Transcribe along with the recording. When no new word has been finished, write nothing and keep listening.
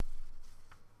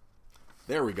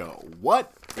There we go.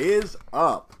 What is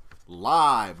up?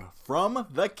 Live from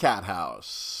the Cat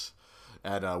House.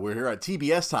 And we're here at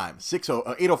TBS time,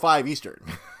 8:05 Eastern.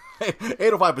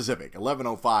 8:05 Pacific,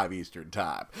 11:05 Eastern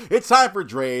time. It's time for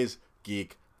Dre's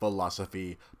Geek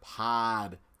Philosophy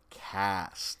Podcast.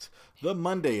 The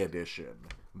Monday edition.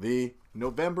 The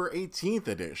November 18th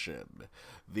edition.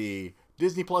 The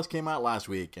Disney Plus came out last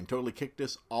week and totally kicked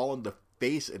us all in the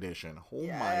face edition. Oh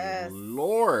yes. My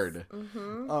lord.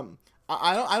 Mm-hmm.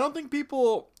 I don't think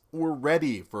people were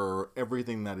ready for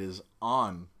everything that is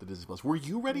on the Disney Plus. Were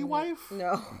you ready, wife?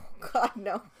 No. God,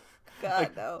 no.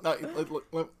 God, no.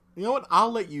 You know what? I'll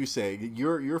let you say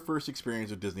your first experience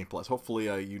with Disney Plus. Hopefully,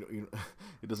 you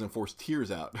it doesn't force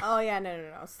tears out. Oh yeah,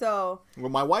 no. So, well,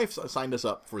 my wife signed us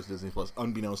up for Disney Plus,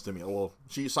 unbeknownst to me. Well,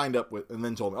 she signed up with and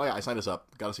then told me, "Oh yeah, I signed us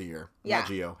up. Got us a year." Yeah, Nat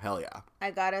Geo, hell yeah.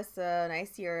 I got us a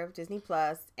nice year of Disney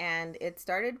Plus, and it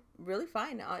started really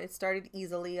fine. It started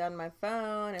easily on my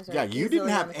phone. Yeah, you didn't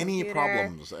have any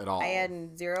problems at all. I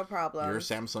had zero problems. Your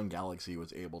Samsung Galaxy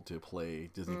was able to play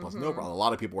Disney Plus, no problem. A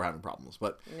lot of people were having problems,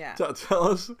 but yeah. Tell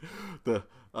us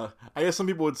I guess some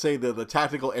people would say the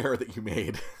tactical error that you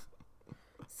made.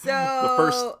 So the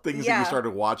first things that you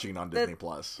started watching on Disney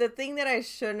Plus. The thing that I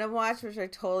shouldn't have watched, which I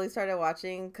totally started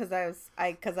watching because I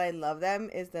love them,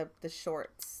 is the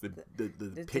shorts. The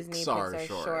Disney Pixar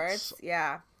shorts.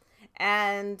 Yeah,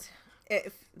 and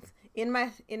in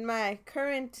my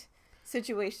current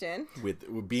situation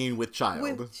with being with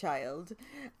child.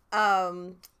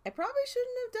 I probably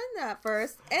shouldn't have done that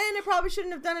first, and I probably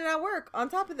shouldn't have done it at work on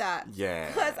top of that. Yeah,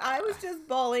 because I was just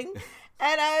bawling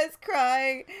and I was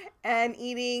crying and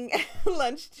eating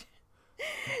lunch,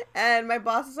 and my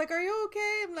boss is like, "Are you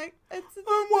okay?" I'm like,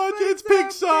 it's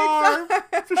Pixar.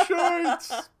 The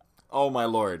shorts." Oh my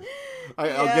lord! I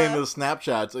was getting those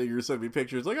Snapchats. So you're sending me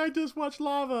pictures like, I just watched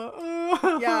Lava.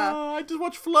 Yeah, I just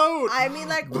watched Float. I mean,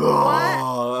 like,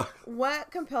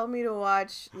 what compelled me to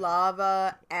watch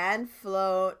Lava and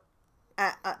Float?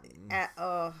 One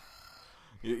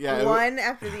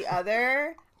after the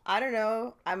other. I don't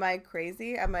know. Am I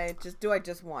crazy? Do I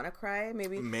just want to cry?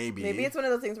 Maybe it's one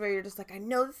of those things where you're just like, I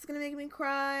know this is gonna make me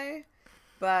cry.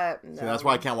 But no. See, that's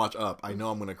why I can't watch Up. I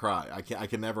know I'm gonna cry. I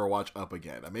can never watch Up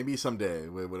again. Maybe someday,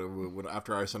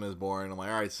 after our son is born, I'm like,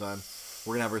 all right, son,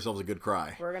 we're gonna have ourselves a good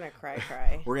cry. We're gonna cry.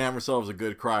 We're gonna have ourselves a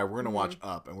good cry. We're gonna watch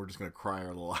Up, and we're just gonna cry our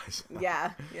little eyes out.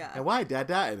 Yeah. And why, Dad?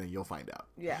 And then you'll find out.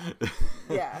 Yeah.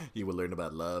 You will learn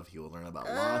about love. You will learn about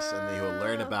loss, and then you will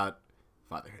learn about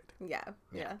fatherhood. Yeah.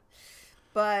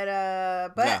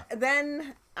 But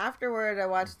then afterward, I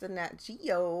watched the Nat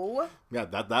Geo. Yeah,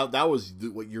 that was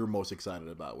what you're most excited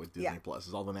about with Disney Plus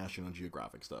is all the National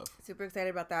Geographic stuff. Super excited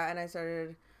about that, and I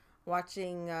started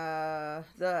watching the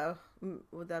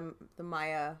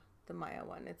Maya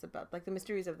one. It's about like the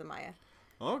mysteries of the Maya.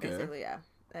 Okay. Basically, yeah.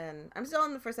 And I'm still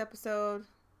on the first episode,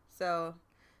 so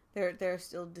they're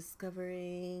still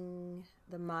discovering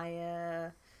the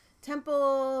Maya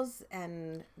temples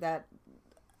and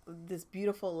this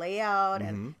beautiful layout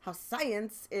and how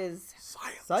science is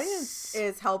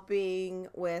helping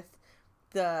with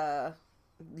the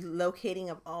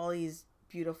locating of all these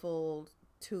beautiful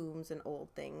tombs and old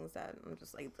things, and I'm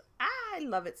just like, I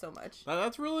love it so much.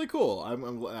 That's really cool.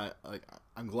 I'm glad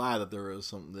that there is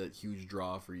that huge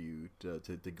draw for you to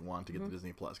want to get the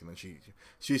Disney Plus. And then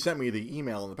she sent me the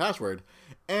email and the password,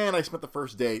 and I spent the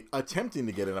first day attempting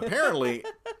to get it. Apparently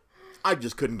I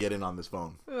just couldn't get in on this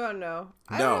phone. Oh no!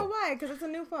 I don't know why, because it's a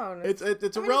new phone. It's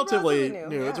relatively new.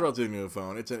 Yeah. It's a relatively new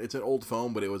phone. It's an old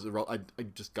phone, but I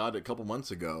just got it a couple months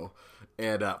ago,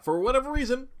 and for whatever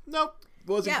reason, nope,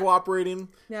 wasn't cooperating.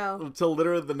 No, until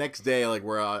literally the next day, like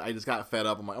where I just got fed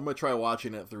up. I'm like, I'm gonna try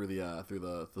watching it through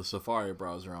the Safari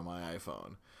browser on my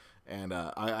iPhone, and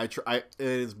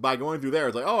it's by going through there.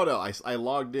 It's like, oh no, I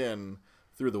logged in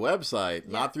through the website,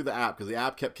 not through the app, because the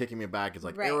app kept kicking me back. It's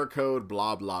like error code,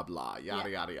 blah blah blah, yada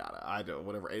yada yada. I don't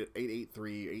whatever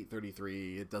 883,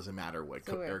 833. It doesn't matter what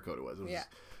error code it was. It was just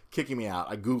kicking me out.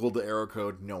 I googled the error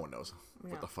code. No one knows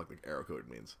what the fuck the error code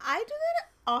means. I do that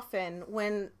often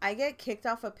when I get kicked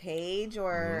off a page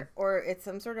or it's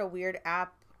some sort of weird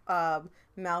app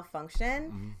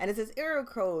malfunction, and it says error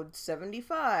code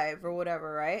 75 or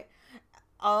whatever. Right?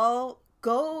 I'll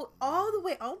go all the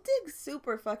way. I'll dig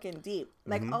super fucking deep.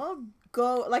 Like, I'll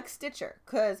go, like, Stitcher.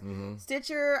 Because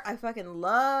Stitcher, I fucking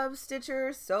love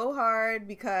Stitcher so hard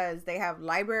because they have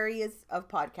libraries of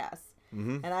podcasts.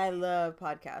 And I love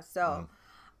podcasts. So,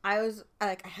 I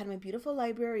had my beautiful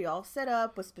library all set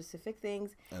up with specific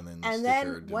things. And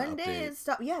then one day it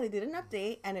stopped. Yeah, they did an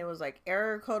update. And it was like,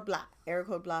 error code blah.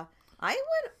 I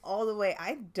went all the way.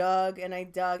 I dug, and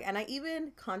I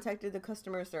even contacted the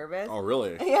customer service. Oh,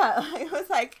 really? Yeah. I was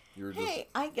like, hey,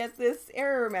 I get this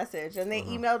error message. And they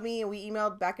emailed me, and we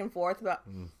emailed back and forth about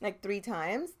like 3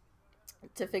 times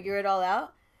to figure it all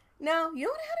out. No, you know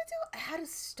what I had to do? I had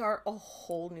to start a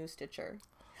whole new Stitcher.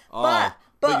 But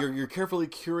your carefully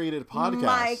curated podcast.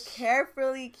 My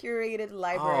carefully curated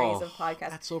libraries of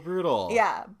podcasts. That's so brutal.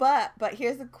 Yeah, but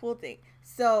here's the cool thing.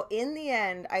 So in the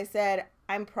end, I said,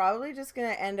 I'm probably just going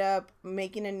to end up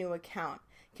making a new account.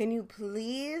 Can you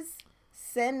please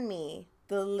send me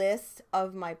the list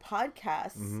of my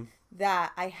podcasts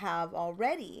that I have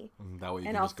already? That way you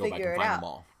can just go back and find them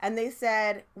all. And they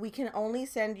said, we can only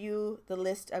send you the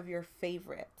list of your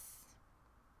favorites.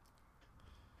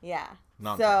 Yeah.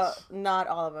 Nonsense. So not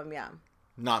all of them, yeah.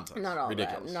 Nonsense. Not all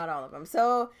Ridiculous. of them. Not all of them.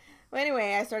 So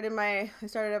anyway, I started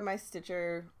up my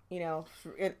Stitcher,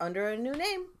 under a new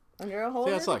name. Under a whole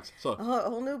new, sucks. So a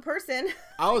whole new person.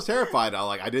 I was terrified.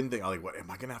 I didn't think, what, am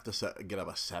I going to have to get up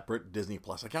a separate Disney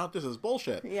Plus account? This is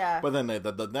bullshit. Yeah. But then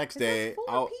the next day,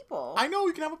 4 people. I know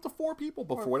you can have up to 4 people,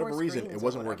 but for whatever reason, it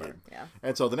wasn't working. Yeah.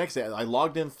 And so the next day, I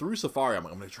logged in through Safari. I'm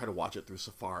going to try to watch it through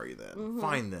Safari then.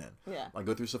 Fine then. Yeah. I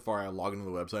go through Safari, I log into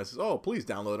the website, it says, oh, please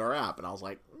download our app. And I was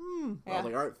like, I was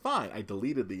like, all right, fine. I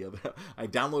deleted I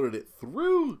downloaded it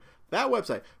through that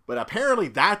website, but apparently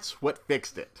that's what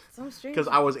fixed it. Because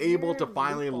I was able to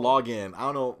finally log in. I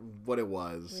don't know what it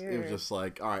was. Weird. It was just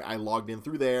like, all right, I logged in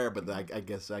through there, but I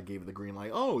guess I gave the green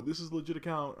light. Oh, this is a legit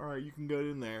account. All right, you can go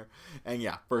in there. And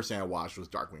yeah, first thing I watched was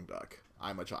Darkwing Duck.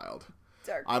 I'm a child.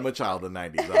 I'm a child of the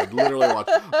 90s. I literally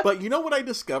watched. But you know what I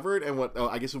discovered, and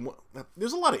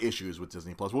there's a lot of issues with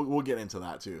Disney Plus. We'll get into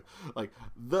that too. Like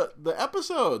the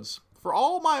episodes for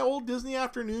all my old Disney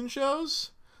afternoon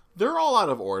shows, they're all out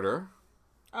of order.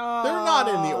 They're not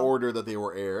in the order that they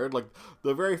were aired. Like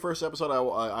the very first episode,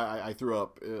 I threw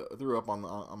up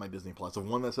on my Disney Plus. The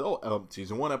one that said,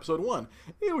 season 1, episode 1.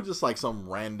 It was just like some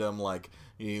random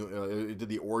it did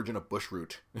the origin of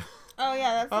Bushroot. Oh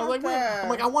yeah, that's. I was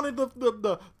like, I wanted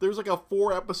the there's like a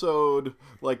 4 episode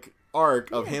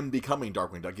arc of him becoming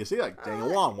Darkwing Duck. You see,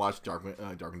 Daniel Wong watched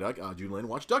Darkwing Duck. Jude Lin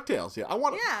watched DuckTales. Yeah, I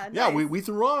want. Yeah, nice. We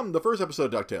threw on the first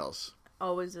episode of DuckTales.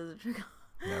 Always does a trick.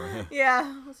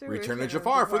 Yeah. Return of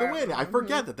Jafar for the win. I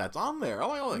forget that that's on there.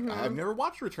 I've never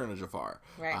watched Return of Jafar.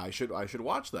 Right. I should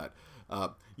watch that.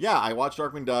 I watched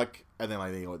Darkwing Duck, and then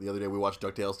the other day we watched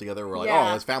DuckTales together. We're like,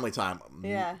 oh, it's family time.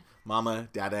 Yeah. Mama,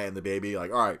 Dada, and the baby. All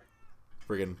right,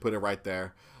 friggin' put it right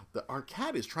there. Our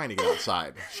cat is trying to get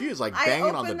outside. She is banging on the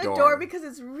door. I opened the door because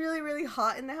it's really, really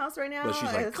hot in the house right now. But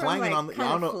she's clanging on the.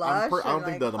 I don't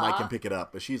think the mic can pick it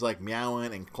up. But she's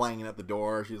meowing and clanging at the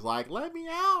door. She's like, "Let me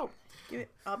out."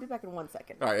 I'll be back in 1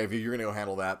 second. All right, if you're gonna go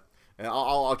handle that, and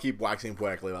I'll keep waxing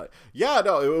poetically. It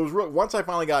was once I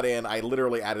finally got in, I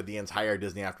literally added the entire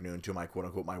Disney afternoon to my quote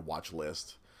unquote my watch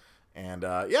list, and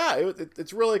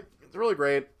it's really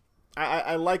great.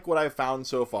 I like what I've found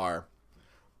so far,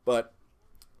 but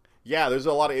yeah, there's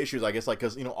a lot of issues, I guess,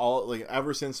 because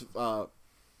ever since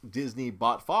Disney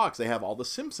bought Fox, they have all the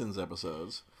Simpsons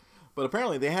episodes, but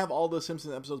apparently they have all the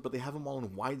Simpsons episodes, but they have them all in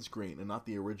widescreen and not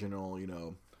the original,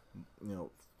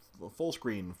 full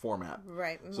screen format.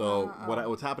 Right. So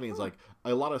what's happening is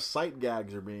a lot of sight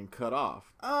gags are being cut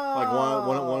off. Oh.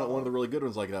 One of the really good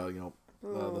ones,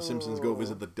 the Simpsons go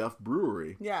visit the Duff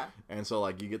Brewery. Yeah. And so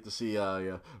you get to see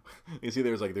you see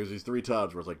there's these 3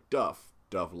 tubs where it's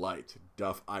Duff Light,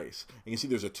 Duff Ice, and you see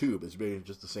there's a tube. It's basically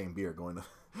just the same beer going to.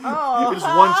 Oh, it's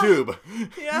one tube.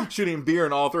 Yeah. Shooting beer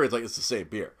in all 3. It's the same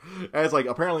beer. And it's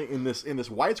apparently in this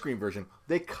widescreen version,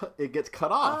 it gets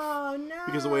cut off. Oh no!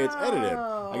 Because of the way it's edited.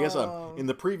 I guess in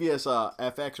the previous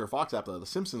FX or Fox app, the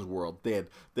Simpsons world, they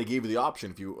gave you the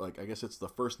option if you I guess it's the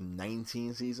first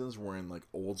 19 seasons were in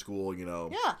old school,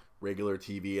 regular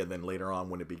TV, and then later on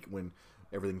when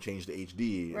everything changed to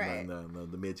HD, right. And then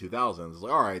the mid 2000s. It's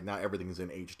all right, now everything's in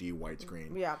HD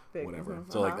widescreen. Yeah, big. Whatever.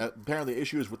 Mm-hmm. So apparently the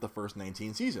issue is with the first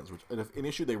 19 seasons, which an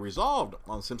issue they resolved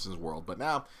on Simpsons World. But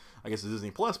now, I guess the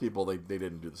Disney Plus people they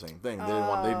didn't do the same thing.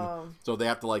 So they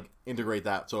have to integrate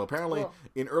that. So apparently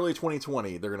in early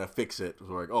 2020 they're gonna fix it.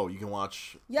 So you can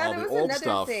watch all the old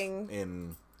stuff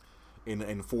in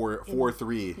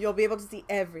 4.3. You'll be able to see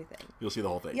everything. You'll see the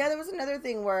whole thing. Yeah, there was another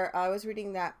thing where I was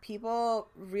reading that people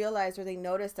realized or they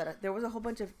noticed that there was a whole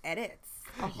bunch of edits.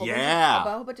 A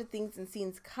whole bunch of things and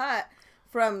scenes cut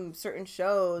from certain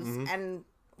shows, and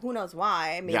who knows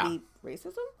why? Maybe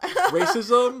racism?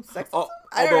 Sexism?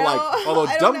 Although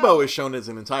Dumbo is shown as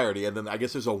an entirety, and then I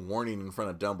guess there's a warning in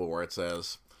front of Dumbo where it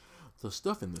says, the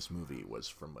stuff in this movie was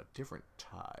from a different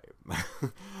time.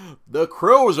 The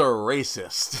crows are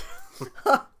racist.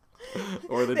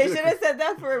 Or they should have said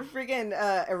that for freaking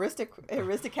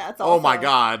Aristocats. Also. Oh my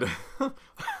god.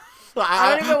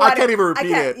 I can't even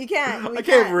repeat it. You can't. I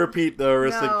can't even repeat the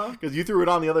Aristic because you threw it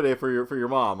on the other day for your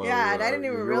mom. Yeah, and I didn't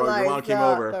even realize your mom came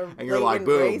over and you're like,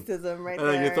 boom, racism right and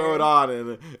then you throw it on,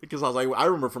 and because I was like, I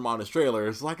remember from Honest Trailer,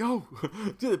 it's like, oh,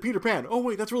 Peter Pan. Oh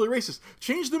wait, that's really racist.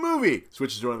 Change the movie.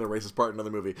 Switches to another racist part in another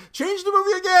movie. Change the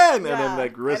movie again, and then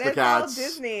like Aristocats. It's all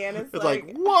Disney, and it's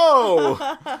like whoa,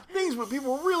 things that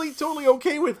people were really totally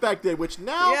okay with back then, which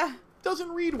now.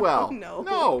 Doesn't read well.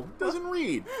 No, doesn't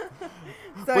read.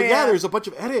 But there's a bunch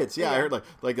of edits. I heard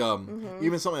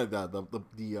even something like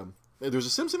that. There's a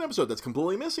Simpson episode that's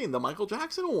completely missing, the Michael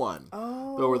Jackson one.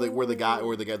 Oh, where the guy,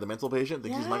 the mental patient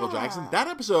thinks he's Michael Jackson. That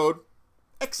episode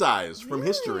excised from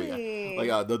history.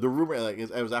 Like the rumor, like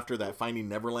it was after that Finding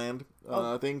Neverland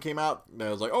thing came out. And I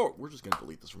was like, oh, we're just gonna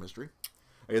delete this from history.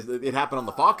 I guess it happened on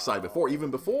the Fox side even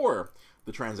before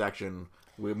the transaction.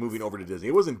 We're moving over to Disney.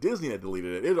 It wasn't Disney that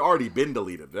deleted it. It had already been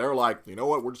deleted. They're like, you know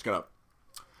what? We're just going to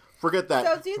forget that.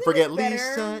 So do you think forget it's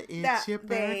Lisa, it's your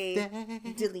birthday.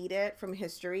 They delete it from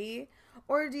history?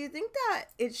 Or do you think that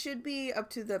it should be up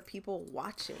to the people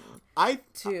watching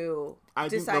to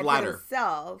decide the latter. For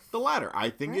themselves? The latter.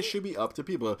 I think it should be up to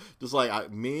people. Just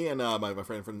like me and my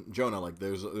friend Jonah, like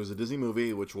there's a Disney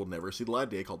movie which we'll never see the light of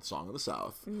day called Song of the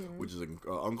South, which is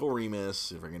Uncle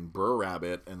Remus, freaking Burr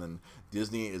Rabbit, and then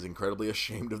Disney is incredibly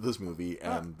ashamed of this movie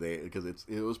and because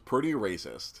it was pretty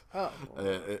racist.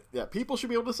 People should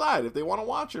be able to decide if they want to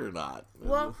watch it or not.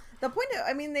 Well, the point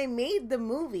they made the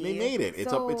movie. They made it.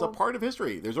 It's a part of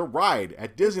history. There's a ride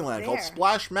at Disneyland called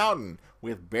Splash Mountain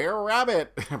with Bear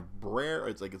Rabbit.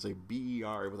 It's a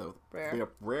B-E-R with a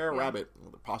Brer Rabbit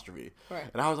with apostrophe. Right.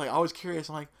 And I was curious.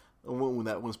 I'm like,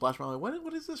 when Splash Mountain, like,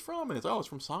 what is this from? And it's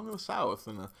from Song of the South,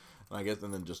 and I guess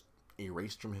and then just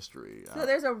erased from history. So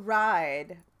there's a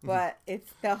ride, but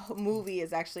it's the movie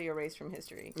is actually erased from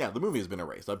history. Yeah, the movie has been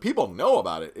erased. People know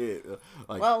about it.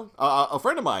 A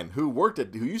friend of mine who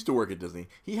used to work at Disney,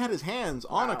 he had his hands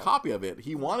on a copy of it.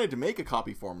 He wanted to make a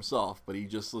copy for himself, but he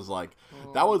just was like,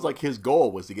 that was like his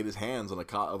goal was to get his hands on a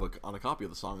copy of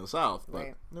the Song of the South.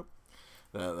 But nope.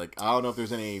 I don't know if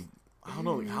there's any. I don't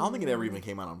know. I don't think it ever even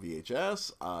came out on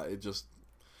VHS. It just.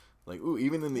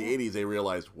 Even in the 80s, they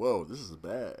realized, whoa, this is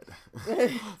bad.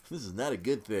 This is not a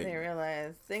good thing. They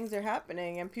realized things are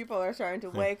happening and people are starting to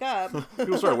wake up.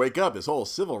 People starting to wake up. This whole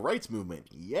civil rights movement.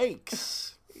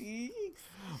 Yikes.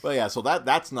 But yeah, so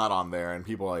that's not on there. And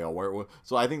people are like, oh,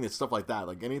 so I think it's stuff like that.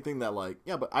 Like anything that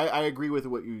but I agree with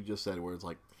what you just said where it's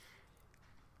like,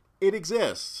 it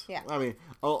exists. Yeah. I mean,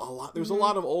 a lot. There's a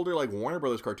lot of older Warner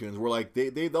Brothers cartoons where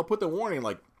they'll put the warning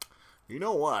you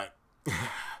know what?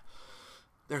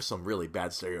 There's some really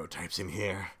bad stereotypes in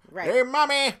here. Right. Hey,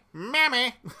 mommy.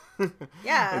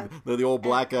 Yeah. the old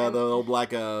black, characters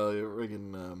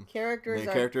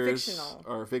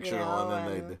are fictional, and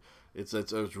then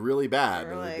it's really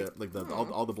bad.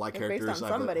 All the black characters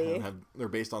they're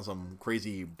based on some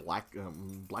crazy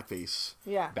blackface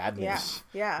badness.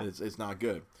 Yeah. It's not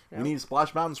good. Nope. We need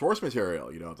Splash Mountain source material.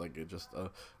 It's like it just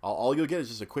all you'll get is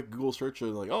just a quick Google search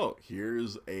of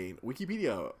here's a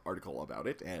Wikipedia article about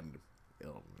it and.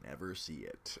 You'll never see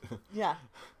it. Yeah.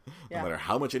 No matter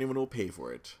how much anyone will pay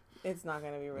for it. It's not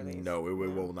going to be released. No, it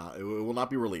will not. It will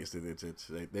not be released.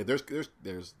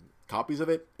 There's copies of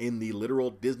it in the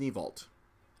literal Disney vault.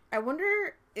 I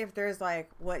wonder if there's how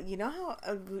did you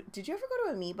ever go to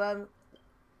Amoeba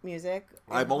Music?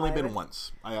 I've only been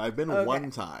once. I've been one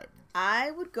time.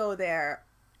 I would go there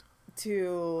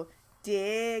to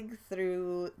dig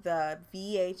through the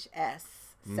VHS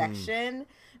section.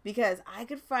 Because I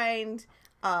could find,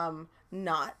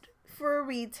 not for a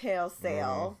retail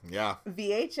sale,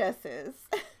 VHSs.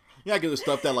 Yeah, because the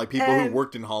stuff that people who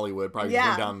worked in Hollywood probably just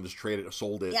went down and just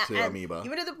sold it to Amoeba.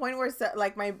 Even to the point where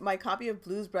my copy of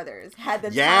Blues Brothers had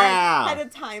the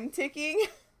time ticking.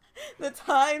 The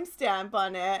time stamp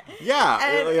on it. Yeah,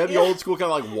 it had the old school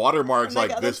kind of watermarks,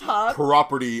 this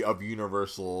property of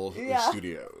Universal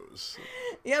Studios.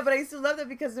 Yeah, but I used to love that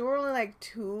because they were only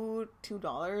 $2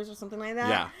 or something like that.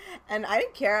 Yeah. And I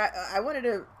didn't care.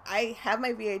 I have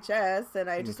my VHS and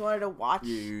I just wanted to watch the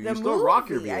movie. You still rock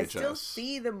your VHS. I still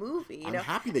see the movie. I'm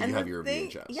happy that you have your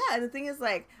VHS. Yeah, and the thing is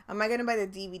am I going to buy the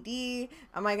DVD?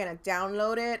 Am I going to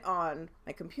download it on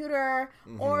my computer?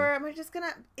 Or am I just going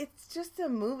to, it's just a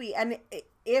movie. And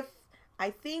if I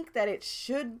think that it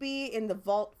should be in the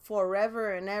vault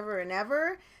forever and ever and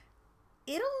ever,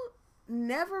 it'll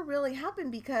never really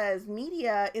happened because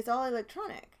media is all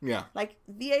electronic. Yeah. Like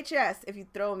VHS, if you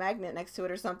throw a magnet next to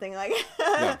it or something, like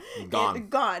gone.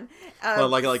 Gone.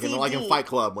 Like in Fight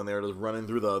Club when they're just running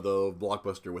through the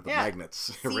Blockbuster with the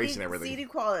magnets, erasing everything. CD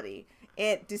quality.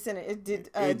 It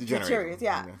deteriorates.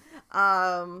 Yeah.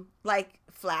 Like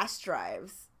flash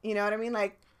drives. You know what I mean?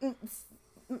 Like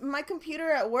my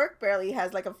computer at work barely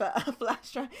has like a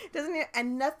flash drive. Doesn't it?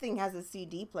 And nothing has a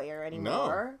CD player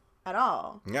anymore. No. At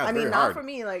all. Yeah, I mean, not for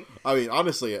me. Like, I mean,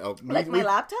 honestly, my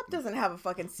laptop doesn't have a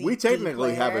fucking CD. We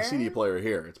technically have a CD player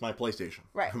here. It's my PlayStation.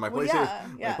 Right. My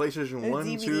PlayStation. My PlayStation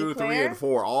 1, 2, 3, and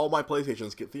 4. All my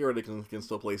PlayStations theoretically can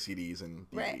still play CDs and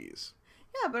DVDs. Right.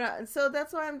 Yeah, but so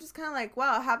that's why I'm just kind of like,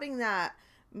 wow, having that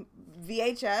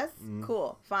VHS,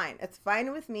 cool, fine. It's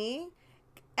fine with me.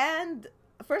 And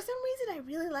for some reason, I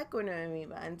really like going to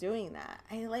Amoeba and doing that.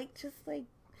 I like just like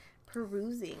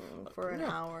perusing for an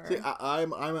hour. See,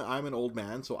 I'm an old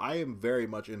man, so I am very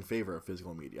much in favor of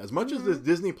physical media. As much as this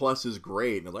Disney Plus is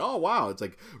great, and it's like, oh wow, it's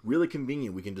like really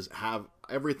convenient. We can just have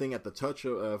everything at the touch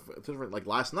of different. Like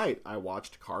last night, I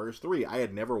watched Cars 3. I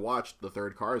had never watched the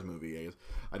third Cars movie.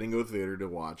 I didn't go to the theater to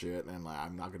watch it, and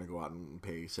I'm not going to go out and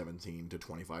pay $17 to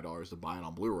 $25 to buy it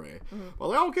on Blu-ray. But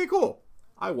like, okay, cool.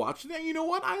 I watched it, and you know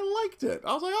what? I liked it.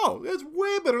 I was like, oh, it's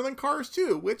way better than Cars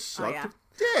 2, which sucked.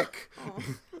 Dick.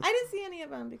 I didn't see any of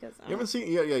them because you haven't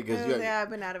seen I've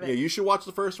been out of it. Yeah, you should watch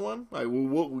the first one.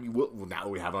 We'll now that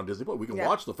we have it on Disney Plus, we can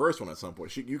watch the first one at some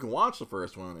point. You can watch the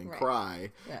first one and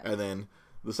cry, and then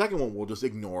the second one we'll just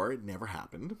ignore. It never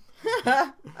happened.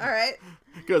 All right.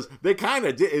 Because they kind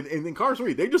of did in Cars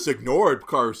 3. They just ignored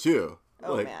Cars 2.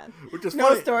 Oh man! Which is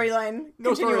no storyline.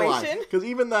 No storyline. Because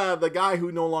even the guy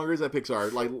who no longer is at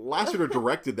Pixar, like Lasseter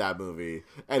directed that movie,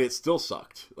 and it still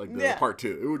sucked. Like part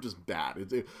 2, it was just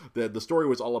bad. The story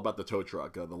was all about the tow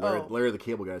truck. Larry the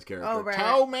Cable Guy's character. Oh, right.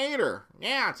 Tow Mater.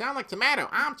 Yeah, it sounds like tomato.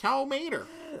 I'm Tow Mater.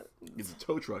 He's a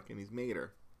tow truck and he's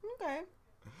Mater. Okay.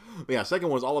 But yeah, second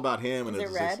one's all about him. Is it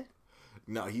red?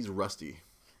 No, he's rusty.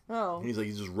 Oh. He's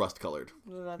just rust colored.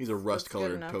 Well, he's a rust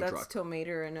colored tow truck. That's Tow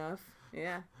Mater enough.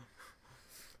 Yeah.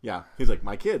 Yeah, he's like,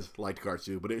 my kids liked Cars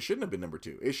 2, but it shouldn't have been number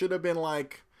 2. It should have been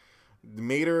like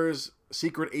Mater's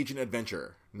Secret Agent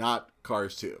Adventure, not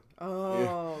Cars 2.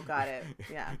 Oh, got it.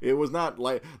 Yeah. It was not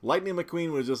like Lightning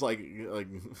McQueen was just like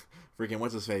freaking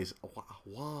what's his face?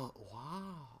 Wow.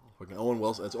 Fucking Owen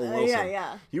Wilson. It's Owen Wilson.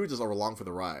 Yeah. He was just along for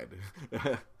the ride.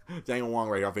 Daniel Wong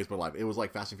right here on Facebook Live. It was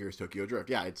like Fast and Furious Tokyo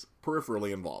Drift. Yeah, it's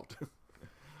peripherally involved.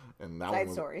 And that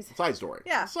side stories. Side story.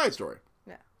 Yeah. Side story.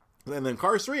 And then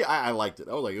Cars 3, I liked it.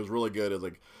 I was like, it was really good. It was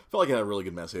like, felt like it had a really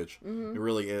good message. It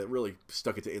really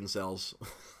stuck it to incels.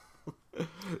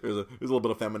 There's a little bit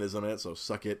of feminism in it, so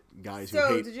suck it, guys who hate.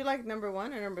 So, did you like number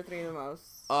 1 or number 3 the most?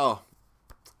 Oh,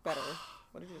 better.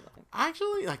 What did you like?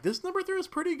 Actually, like this number 3 is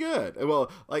pretty good.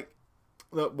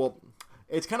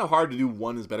 It's kind of hard to do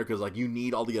 1 is better because like you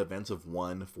need all the events of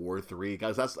 1, 4, 3.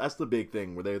 Guys, that's the big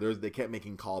thing where they kept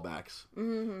making callbacks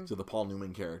to the Paul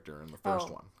Newman character in the first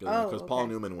one because Paul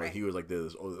Newman he was like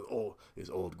this old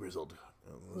grizzled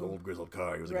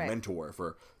car. He was like a mentor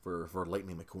for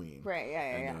Lightning McQueen. Right.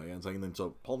 Yeah. And then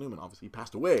so Paul Newman obviously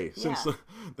passed away since.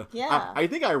 I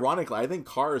think ironically, I think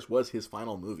Cars was his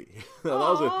final movie. that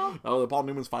was Paul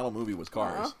Newman's final movie was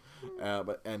Cars. He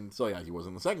was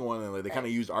in the second one, and they kind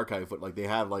of used archive footage. Like they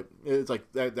have it's like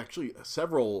actually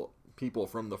several people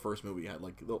from the first movie had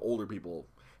like the older people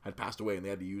had passed away, and they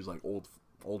had to use like old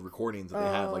recordings that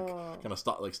they had like kind of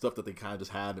stuff that they kind of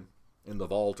just had in the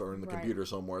vault or in the computer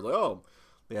somewhere. Like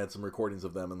they had some recordings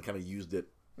of them and kind of used it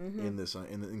in this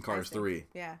in Cars 3.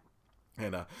 Yeah.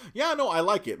 And I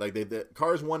like it. Like the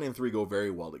Cars 1 and 3 go very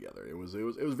well together. It was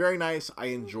very nice. I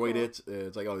enjoyed it.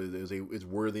 It's like it's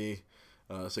worthy.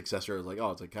 Successor is like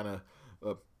it's like kind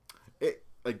of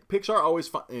like Pixar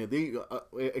always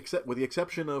except with the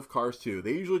exception of Cars 2,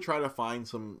 they usually try to find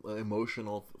some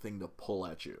emotional thing to pull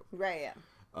at you. Right.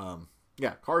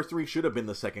 Yeah. Cars 3 should have been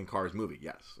the second Cars movie.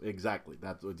 Yes, exactly.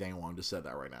 That's what Daniel Wong just said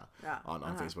that right now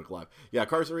on Facebook Live. Yeah,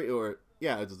 Cars 3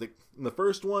 it's like the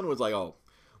first one was like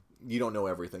you don't know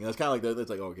everything. That's kind of like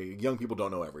it's like okay, young people don't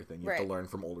know everything. You have to learn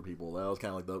from older people. That was kind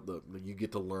of like the you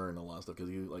get to learn a lot of stuff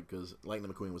because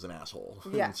Lightning McQueen was an asshole.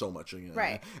 Yeah, so much.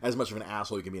 As much of an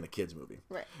asshole you can be in a kids movie.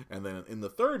 Right. And then in the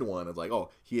third one, it's like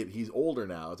he's older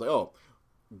now. It's like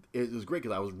it was great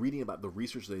because I was reading about the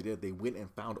research they did. They went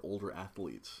and found older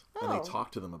athletes and they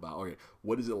talked to them about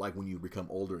what is it like when you become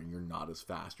older and you're not as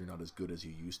fast, you're not as good as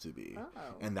you used to be.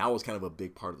 And that was kind of a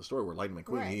big part of the story where Lightning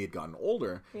McQueen he had gotten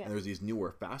older and there's these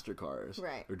newer, faster cars.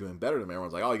 Right. They're doing better than him.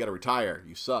 Everyone's like, you got to retire.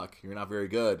 You suck. You're not very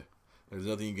good. There's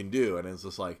nothing you can do. And it's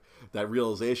just like that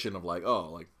realization of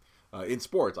in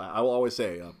sports, I will always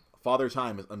say Father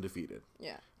Time is undefeated.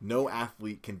 Yeah. No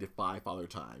athlete can defy Father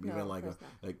Time. No, Even like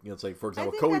it's like, for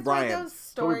example, Kobe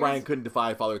Bryant couldn't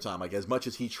defy Father Time. Like, as much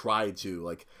as he tried to,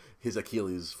 like, his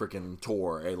Achilles freaking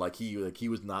tore, and he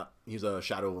was a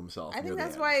shadow of himself. I think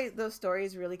that's why those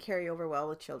stories really carry over well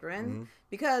with children,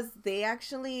 because they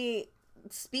actually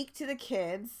speak to the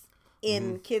kids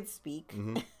in kids speak.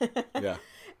 Yeah.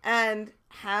 And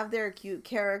have their cute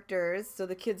characters, so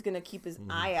the kid's gonna keep his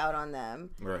eye out on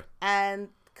them. Right. And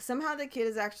somehow the kid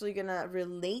is actually gonna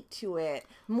relate to it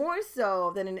more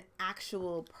so than an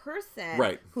actual person,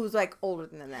 right, who's like older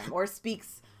than them or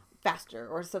speaks faster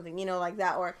or something, like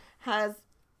that, or has,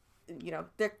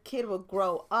 their kid will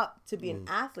grow up to be an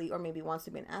athlete, or maybe wants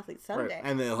to be an athlete someday. Right.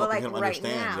 And then help him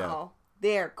understand. Now,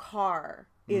 their car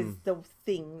is the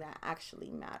thing that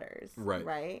actually matters. Right.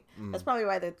 Right. That's probably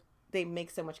why they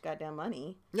make so much goddamn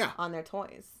money. On their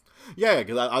toys. Yeah,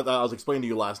 because I was explaining to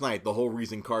you last night, the whole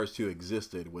reason Cars 2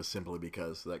 existed was simply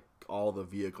because, like, all the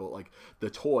vehicle, like, the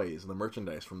toys and the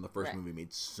merchandise from the first movie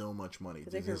made so much money.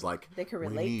 Disney's like, they could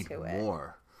relate to it.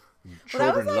 More.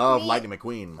 Children love Lightning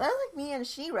McQueen. That was like me and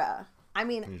She-Ra. I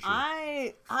mean,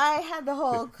 I had the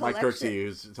whole collection. Mike Kirksey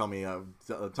was telling me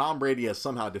Tom Brady has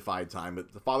somehow defied time,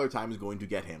 but the Father Time is going to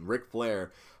get him. Ric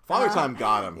Flair, Father Time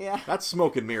got him. Yeah. That's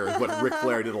smoke and mirrors, what Ric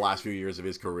Flair did the last few years of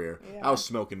his career. Yeah. That was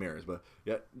smoke and mirrors. But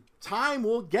yeah, time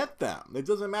will get them. It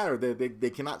doesn't matter. They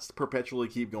cannot perpetually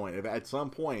keep going. At some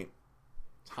point,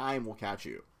 time will catch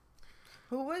you.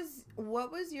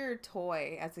 What was your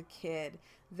toy as a kid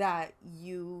that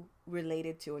you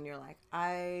related to and you're like,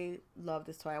 I love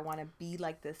this toy, I want to be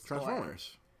like this toy?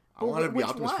 Transformers. I want to be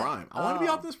Optimus Prime. I want to be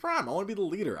Optimus Prime. I want to be the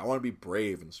leader. I want to be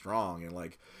brave and strong, and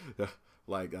like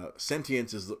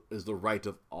sentience is the right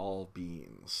of all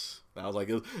beings. I was like,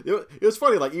 it was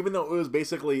funny. Like, even though it was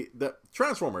basically the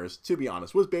Transformers, to be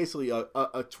honest, was basically a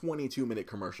 22-minute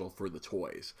commercial for the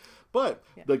toys. But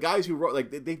the guys who wrote,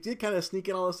 like, they did kind of sneak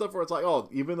in all this stuff where it's like, oh,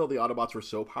 even though the Autobots were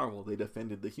so powerful, they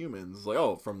defended the humans. It's like,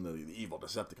 oh, from the evil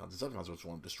Decepticons. Decepticons just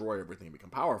want to destroy everything and become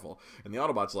powerful. And the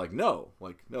Autobots are like, no,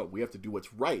 we have to do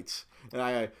what's right. And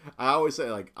I always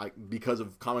say, like, because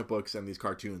of comic books and these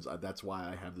cartoons, that's why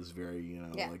I have this very,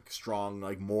 like, strong,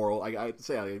 like, moral, I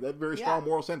say, like, that very strong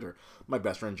moral center. My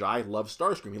best friend Jai loves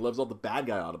Starscream. He loves all the bad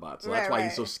guy Autobots. So that's why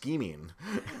he's so scheming.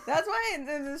 That's why, in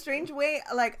a strange way,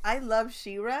 like, I love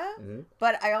She-Ra,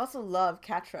 but I also love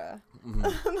Catra.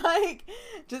 Like,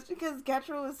 just because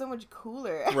Catra was so much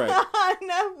cooler. Right. In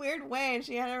a weird way, and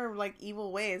she had her, like,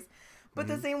 evil ways. But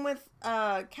the same with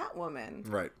Catwoman.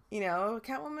 Right.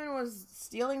 Catwoman was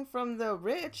stealing from the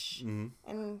rich,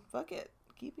 and fuck it.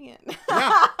 Keeping it.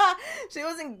 Yeah. she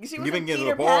wasn't Giving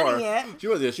Peter Panning it. She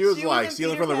was like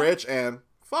stealing from the rich and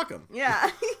fuck them. Yeah.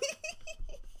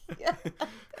 Yeah.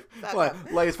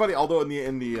 Like it's funny, although in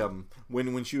the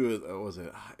when she was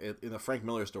in the Frank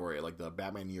Miller story, like the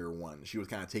Batman Year One, she was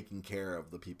kind of taking care of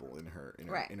the people in her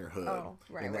hood. Oh,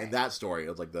 right, in that story, it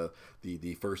was like the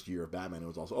first year of Batman. It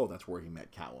was also that's where he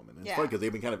met Catwoman. And it's funny because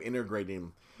they've been kind of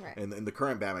integrating in the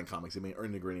current Batman comics. They've been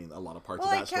integrating a lot of parts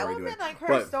of that story. Catwoman, like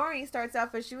her story starts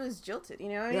off as she was jilted. You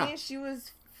know what I mean? She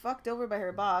was fucked over by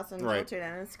her boss and jilted,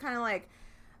 and it's kind of like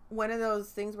one of those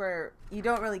things where you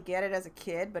don't really get it as a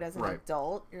kid, but as an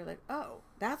adult, you're like, oh,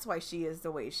 that's why she is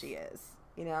the way she is.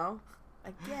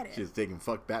 I get it. She's taking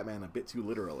fuck Batman a bit too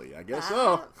literally. I guess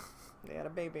so. They had a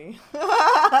baby.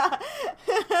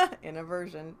 In a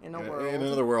world. In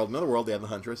another world, they had the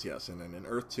Huntress, yes, and in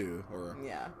Earth 2,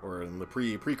 or in the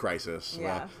pre-crisis,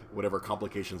 whatever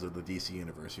complications of the DC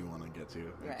universe you want to get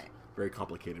to. Right. Very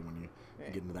complicated when you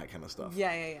get into that kind of stuff.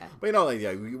 Yeah. But we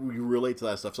relate to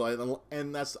that stuff. So I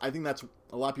think that's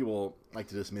a lot of people like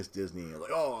to dismiss Disney,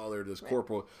 like, oh, they're just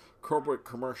corporate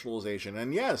commercialization,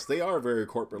 and yes, they are very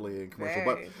corporately commercial,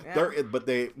 but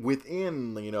they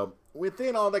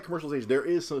within all that commercialization, there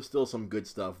is still some good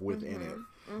stuff within it.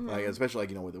 Like, especially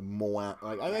with Moana.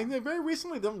 Like, I think they very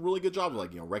recently done really good jobs,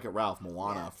 like Wreck-It Ralph,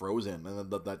 Moana, Frozen, and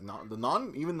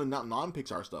the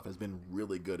non-Pixar stuff has been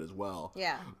really good as well.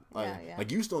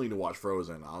 Like, you still need to watch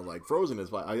Frozen. I was like, Frozen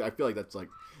is I feel like that's like,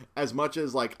 as much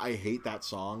as like I hate that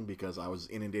song because I was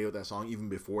inundated with that song even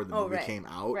before the movie came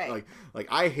out. Like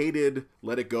I hated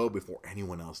Let It Go before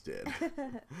anyone else did.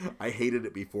 I hated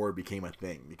it before it became a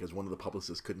thing because one of the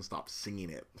publicists couldn't stop singing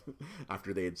it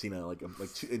after they had seen it like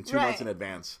 2 months in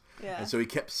advance. And so he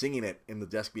kept singing it in the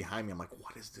desk behind me. I'm like,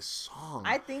 what is this song?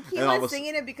 I think he was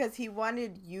singing it because he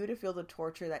wanted you to feel the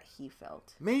torture that he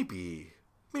felt. Maybe.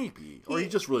 Or he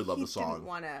just really loved the song.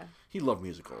 He loved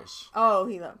musicals. Oh,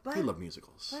 he loved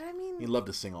musicals. But I mean, he loved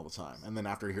to sing all the time. And then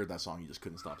after he heard that song, he just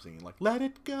couldn't stop singing, like, Let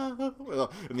It Go,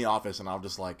 in the office. And I'm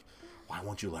just like, why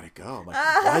won't you let it go? I'm like,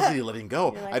 why is he letting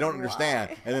go? Like, I don't understand.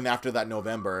 Why? And then after that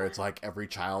November, it's like every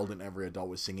child and every adult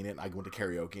was singing it. And I went to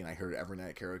karaoke and I heard it every night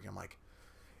at karaoke. I'm like,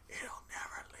 it'll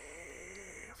never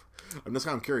leave. I'm just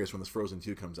kind of curious when this Frozen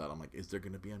 2 comes out. I'm like, is there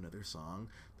going to be another song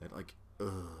that like,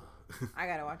 ugh. I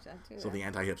gotta watch that too. So the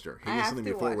anti-hipster. Hated something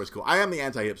before it was cool. I am the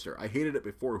anti-hipster. I hated it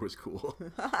before it was cool.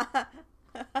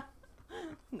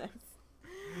 Nice.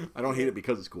 I don't hate it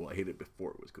because it's cool. I hate it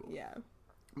before it was cool. Yeah.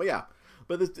 But yeah.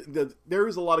 But there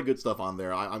is a lot of good stuff on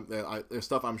there. There's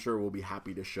stuff I'm sure we'll be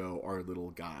happy to show our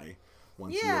little guy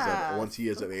once he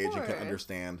is of age and can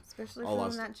understand. Especially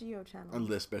from the Nat Geo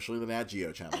channel. Especially the Nat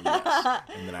Geo channel, yes.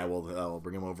 And then I will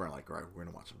bring him over and like, all right, we're going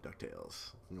to watch some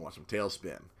DuckTales. We're going to watch some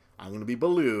Tailspin. I'm going to be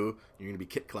Baloo. You're going to be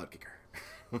Kit Cloudkicker.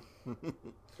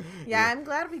 Yeah, I'm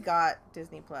glad we got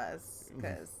Disney Plus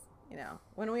because, you know,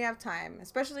 when we have time,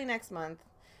 especially next month.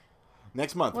 When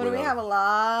we have a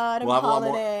lot of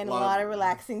holiday and a lot of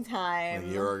relaxing time.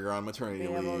 You're on maternity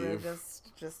leave. Able to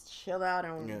just chill out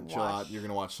and watch. Chill out. You're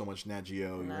gonna watch so much Nat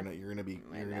Geo. You're gonna be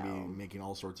making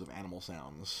all sorts of animal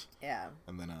sounds. Yeah.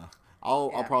 And then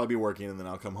I'll probably be working, and then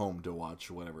I'll come home to watch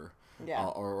whatever. Yeah.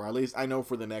 Or at least I know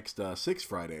for the next 6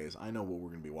 Fridays, I know what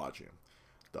we're gonna be watching.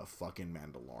 The fucking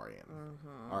Mandalorian.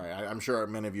 Mm-hmm. All right, I'm sure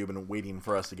many of you have been waiting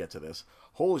for us to get to this.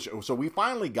 Holy shit! So we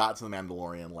finally got to the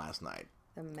Mandalorian last night.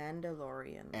 The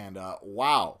Mandalorian. And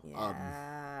wow.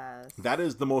 Yes. That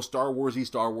is the most Star Wars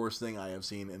thing I have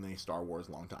seen in a Star Wars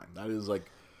long time. That is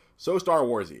like so Star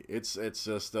Warsy. It's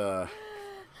just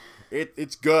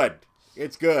it's good.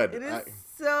 It's good. It is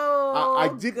I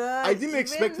didn't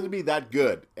expect it to be that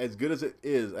good. As good as it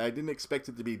is, I didn't expect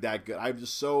it to be that good. I'm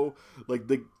just so like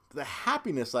the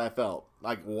happiness I felt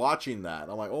like watching that.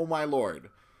 I'm like, oh my lord.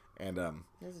 And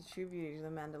there's a tribute to the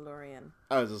Mandalorian.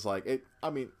 I was just like it.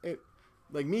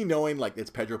 Like me knowing like it's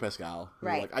Pedro Pascal,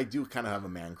 right? Like I do kind of have a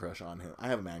man crush on him. I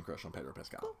have a man crush on Pedro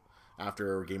Pascal.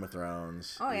 After Game of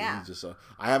Thrones, yeah. He's just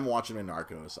I haven't watched him in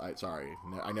Narcos. I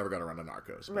never got around to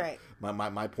Narcos. Right.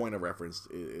 My point of reference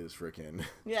is freaking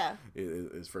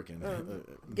is freaking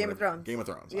Game of Thrones. Game of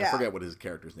Thrones. Yeah. I forget what his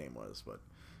character's name was, but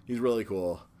he's really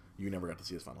cool. You never got to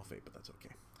see his final fate, but that's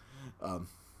okay.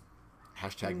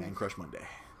 Hashtag Man Crush Monday.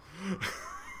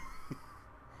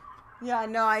 Yeah,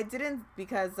 no, I didn't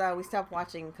because we stopped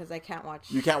watching because I can't watch.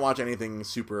 You can't watch anything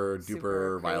super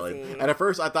duper violent. And at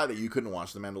first, I thought that you couldn't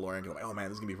watch The Mandalorian. Go, oh man,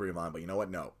 this is gonna be pretty violent. But you know what?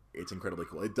 No, it's incredibly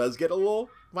cool. It does get a little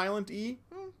violent-y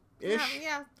ish.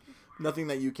 Yeah. Nothing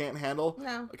that you can't handle.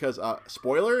 No. Because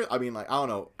spoiler. I mean, like I don't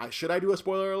know. Should I do a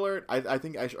spoiler alert? I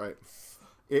think I should. All right.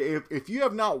 If you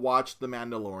have not watched The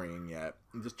Mandalorian yet,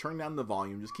 just turn down the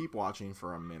volume. Just keep watching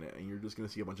for a minute, and you're just gonna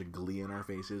see a bunch of glee in our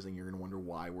faces, and you're gonna wonder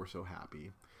why we're so happy.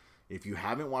 If you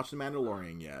haven't watched The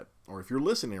Mandalorian yet, or if you're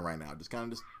listening right now, just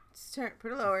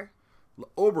put it lower.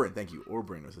 Oberyn, thank you.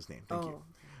 Oberyn was his name. Thank you.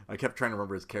 I kept trying to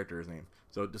remember his character's name.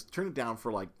 So just turn it down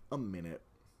for like a minute.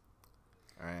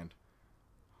 And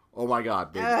oh my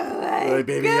god, baby Yoda. Oh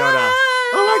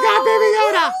my god, baby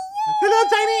Yoda. The little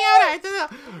tiny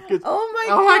Yoda. Oh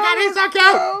my god, he's so cute.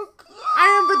 I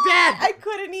am the dad. I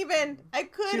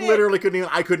couldn't. She literally couldn't even.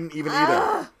 I couldn't even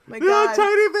either. My god. Little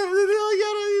tiny baby, little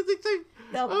Yoda.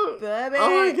 Baby.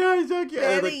 Oh my god, he's so cute.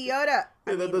 Baby Yoda.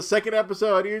 And then the second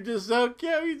episode, you're just so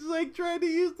cute. He's like trying to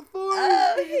use the force.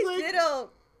 He's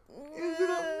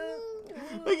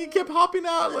like he kept hopping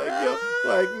out, like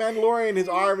like Mandalorian. His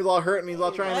arm is all hurt, and he's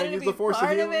all trying to use the force to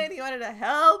heal. He wanted to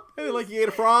help. And like he ate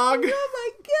a frog. Oh my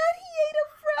god, he ate a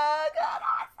frog.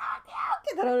 Oh,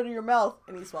 get that out of your mouth,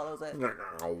 and he swallows it.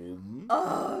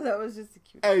 Oh, that was just a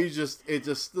cute. And it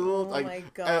just oh my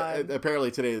god.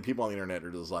 Apparently today, the people on the internet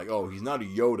are just like, oh, he's not a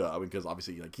Yoda, because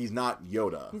obviously, like, he's not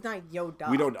Yoda. He's not Yoda.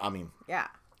 We don't. I mean, yeah.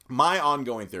 My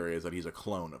ongoing theory is that he's a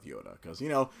clone of Yoda, because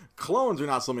clones are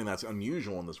not something that's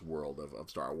unusual in this world of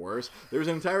Star Wars. There's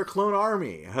an entire clone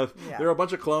army. Yeah. There are a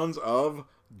bunch of clones of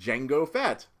Jango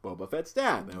Fett, Boba Fett's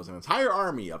dad. There was an entire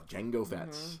army of Jango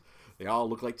Fetts. Mm-hmm. They all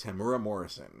look like Temuera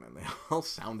Morrison, and they all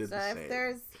sounded the same. So if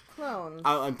there's clones,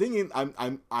 I'm thinking,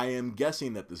 I am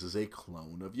guessing that this is a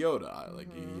clone of Yoda, like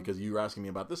because you were asking me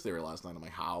about this theory last night. I'm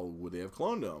like, how would they have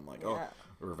cloned him? Like,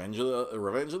 Revenge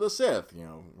of the Sith.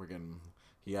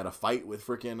 He had a fight with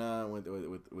freaking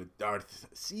with Darth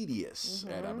Sidious,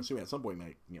 and I'm assuming at some point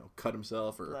he cut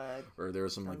himself or there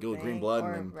was some like green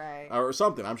blood or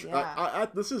something. I'm sure. Yeah.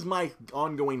 This is my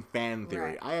ongoing fan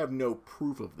theory. Right. I have no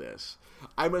proof of this.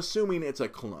 I'm assuming it's a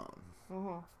clone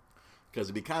because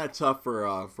it'd be kind of tough for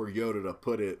Yoda to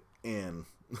put it in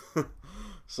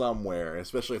somewhere,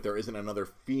 especially if there isn't another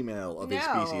female of his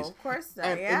species. Of course not.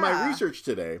 And in my research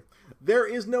today, there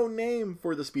is no name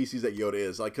for the species that Yoda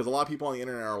is. Like, because a lot of people on the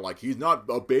internet are like, he's not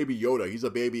a baby Yoda, he's a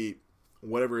baby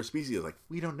whatever species is. Like,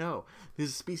 we don't know.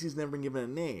 His species never been given a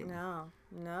name.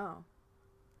 No.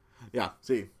 Yeah,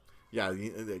 see. Yeah,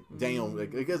 Daniel,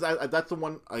 because that's the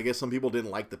one, I guess some people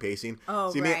didn't like the pacing.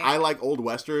 Oh, see, right. me, I like old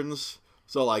Westerns,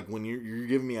 so, like, when you're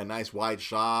giving me a nice wide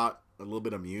shot, a little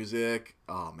bit of music,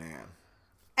 oh, man.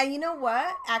 And you know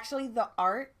what? Actually, the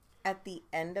art at the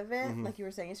end of it, like you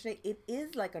were saying yesterday, it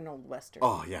is like an old Western.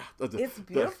 Oh, yeah. It's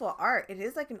beautiful art. It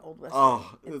is like an old Western.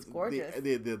 Oh, it's gorgeous.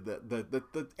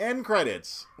 The end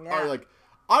credits are, like,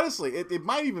 honestly, it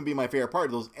might even be my favorite part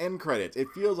of those end credits. It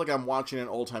feels like I'm watching an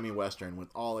old-timey Western with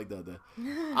all, like,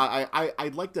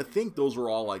 I'd like to think those were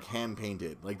all, like,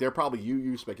 hand-painted. Like, they're probably,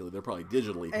 you speculate, they're probably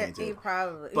digitally painted.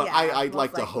 Probably, but yeah, I'd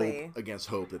like to likely. hope against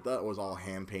hope that was all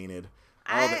hand-painted.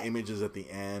 All the images at the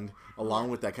end, along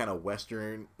with that kind of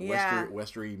western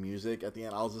music at the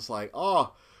end. I was just like,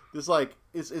 oh, this, like,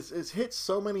 it's hit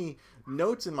so many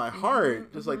notes in my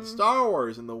heart. Just like Star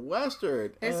Wars and the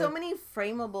Western. There's so many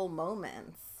frameable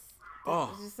moments.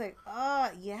 Oh, it's just like,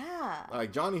 yeah.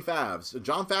 Like Jon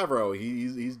Favreau,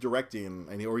 he's directing,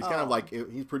 and he's kind of like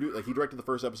he's produced. Like, he directed the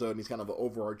first episode, and he's kind of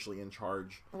overarchingly in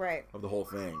charge, of the whole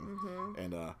thing.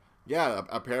 And yeah,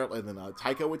 apparently, then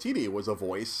Taika Waititi was a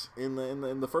voice in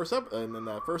the first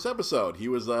episode. He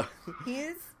was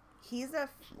he's a,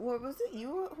 what was it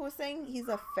you who was saying he's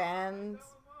a fan's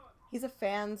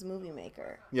movie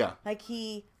maker. Yeah, like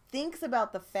he thinks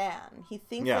about the fan. He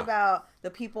thinks about the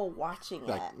people watching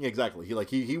it. Exactly.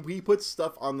 He puts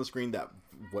stuff on the screen that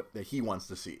he wants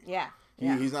to see. Yeah.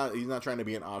 He's not trying to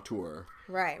be an auteur.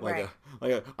 Right.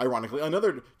 Ironically,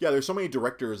 there's so many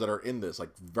directors that are in this, like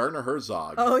Werner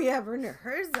Herzog. Oh yeah, Werner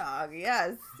Herzog.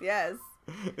 Yes.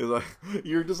 It's like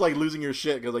you're just like losing your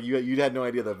shit because like you had no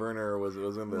idea that Werner was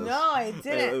in this. No, I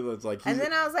didn't. It's like, and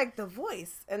then I was like, the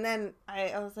voice, and then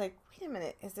I was like, wait a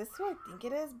minute, is this who I think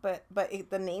it is? But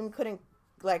the name couldn't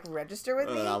like register with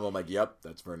me. And I'm like, yep,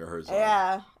 that's Werner Herzog.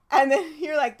 Yeah, and then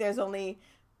you're like, there's only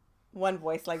one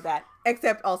voice like that,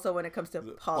 except also when it comes to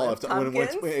Paul F.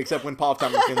 Tompkins. Except when Paul F.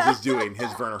 Tompkins is doing his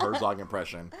Werner Herzog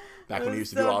impression back when he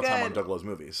used to do it all the time on Douglas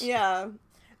movies. Yeah.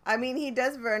 I mean, he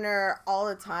does Werner all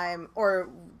the time,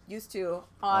 or used to,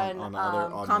 on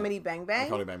Comedy Bang Bang.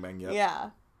 Comedy Bang Bang, yeah.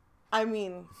 Yeah. I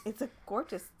mean, it's a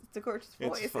gorgeous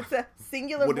voice. It's a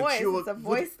singular voice. It's a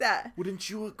voice that... Wouldn't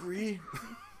you agree?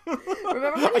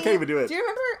 Remember when I can't even do it. Do you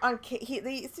remember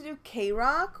they used to do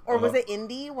K-Rock, or was it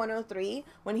Indie 103,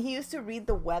 when he used to read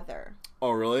the weather? Oh,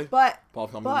 really? But Paul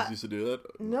Tompkins used to do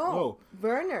that? No.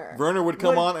 Werner would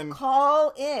come on and...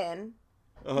 call in.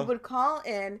 He would call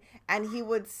in, and he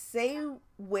would say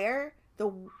what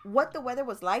the weather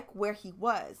was like where he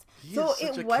was. So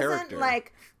it wasn't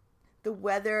like the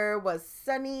weather was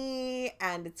sunny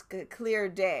and it's a clear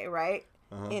day, right?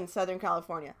 In Southern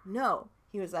California. No,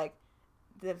 he was like,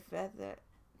 the weather.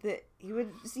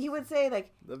 He would say like,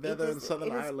 the weather in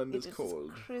Southern Ireland is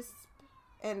cold, crisp.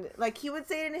 And, like, he would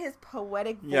say it in his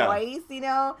poetic voice, you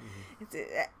know?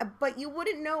 But you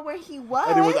wouldn't know where he was.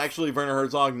 And it was actually Werner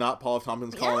Herzog, not Paul F.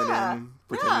 Tompkins calling in,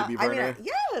 pretending to be Werner.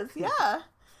 Yes.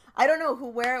 I don't know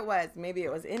where it was. Maybe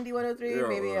it was Indie 103.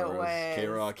 Maybe it was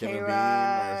K-Rock, Kevin Bean,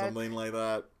 or something like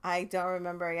that. I don't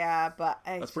remember, but...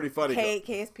 That's pretty funny.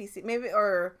 KSPC, maybe,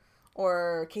 or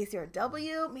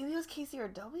KCRW. Maybe it was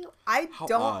KCRW. I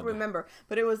don't remember.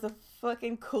 But it was the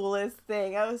fucking coolest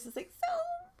thing. I was just like, so...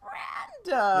 random.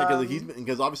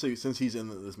 Because obviously since he's in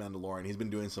this Mandalorian, he's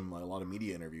been doing a lot of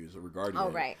media interviews regarding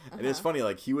it. Right. And it's funny,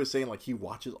 like he was saying, like he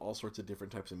watches all sorts of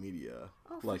different types of media.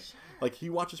 Like he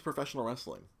watches professional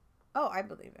wrestling. Oh, I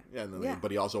believe it. Yeah,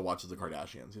 but he also watches the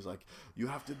Kardashians. He's like, you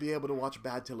have to be able to watch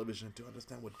bad television to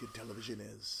understand what good television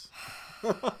is.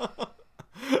 And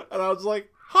I was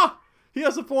like, he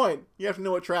has a point. You have to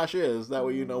know what trash is. That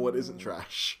way you know what isn't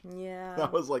trash. Yeah.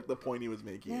 That was like the point he was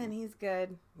making. Man, he's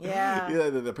good. Yeah.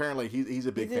 Apparently he's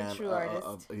a big fan.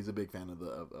 He's a big fan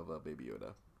of Baby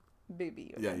Yoda.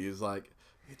 Baby Yoda. Yeah, he's like,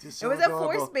 it was a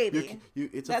Force baby.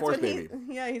 It's a Force baby.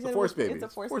 He said a Force baby. It's a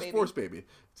Force baby. Force baby.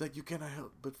 It's like you cannot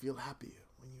help but feel happy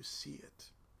when you see it.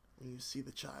 When you see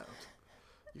the child.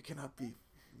 You cannot be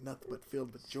nothing but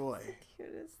filled with joy. It's the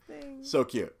cutest thing. So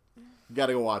cute. You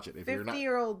gotta go watch it. If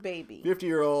 50-year-old baby.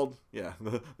 50-year-old, yeah.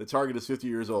 The target is 50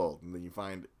 years old, and then you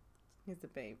find it's a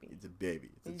baby. It's a baby.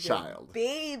 It's a child.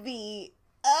 Baby.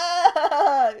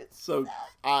 So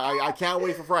I can't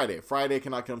wait for Friday. Friday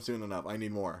cannot come soon enough. I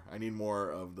need more. I need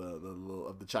more of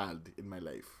the child in my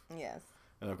life. Yes.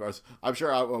 And of course, I'm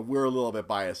sure we're a little bit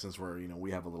biased since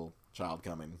we have a little child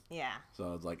coming. Yeah.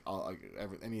 So it's like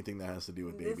anything that has to do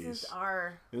with babies.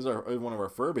 This is one of our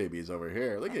fur babies over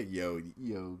here. Look at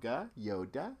Yoda.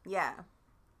 Yeah.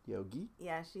 Yogi.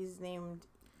 Yeah, she's named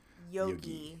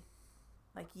Yogi.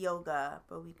 like yoga,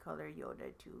 but we call her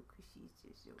Yoda too because she's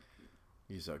just so cute.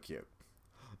 He's so cute.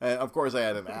 And of course, I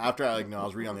had after I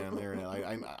was reading on the internet.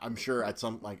 I'm sure at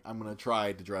some I'm gonna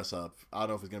try to dress up. I don't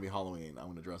know if it's gonna be Halloween. I'm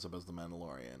gonna dress up as the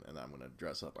Mandalorian, and I'm gonna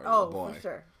dress up our little boy for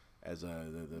sure. as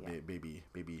baby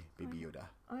Yoda.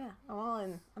 Oh yeah,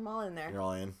 I'm all in there. You're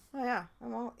all in. Oh yeah,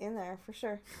 I'm all in there for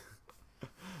sure.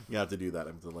 You have to do that.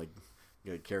 I have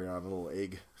to carry on a little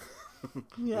egg.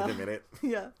 Yeah. In a minute.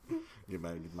 Yeah. Get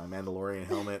my Mandalorian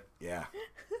helmet. Yeah,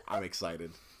 I'm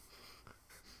excited.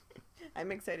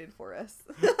 I'm excited for us.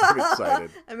 I'm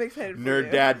excited. I'm excited for Nerd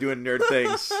you. dad doing nerd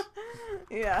things.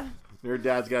 Yeah. Nerd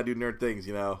dad's got to do nerd things,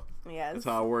 Yes. That's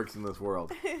how it works in this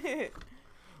world.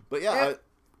 But yeah.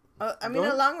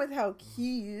 Along with how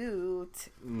cute,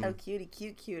 how cute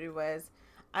it was,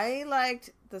 I liked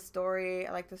the story.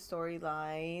 I liked the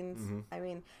storylines.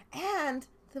 Mm-hmm. And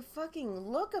the fucking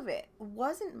look of it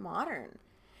wasn't modern.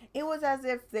 It was as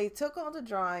if they took all the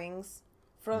drawings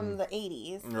from the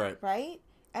 80s. Right?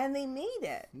 And they made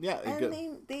it. Yeah. And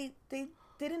they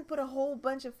didn't put a whole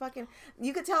bunch of fucking...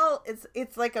 You could tell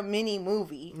it's like a mini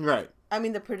movie. Right.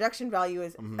 The production value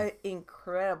is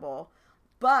incredible.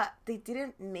 But they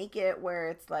didn't make it where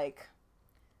it's like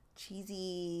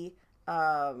cheesy,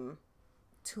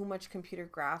 too much computer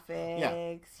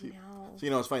graphics,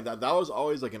 So, it's funny. That was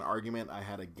always like an argument I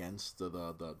had against the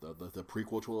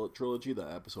prequel trilogy, the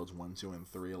episodes 1, 2, and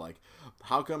 3. Like,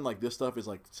 how come like this stuff is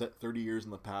like set 30 years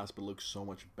in the past but looks so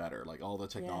much better? Like, all the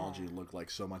technology looked like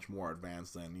so much more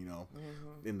advanced than,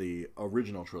 in the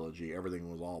original trilogy. Everything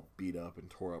was all beat up and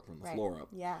tore up from the floor up.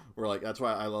 Yeah. Where like, that's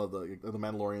why I love the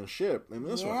Mandalorian ship. And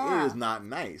this one, it is not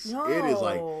nice. No. It is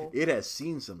like, it has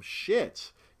seen some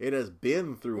shit. It has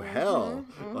been through hell.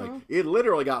 Like, it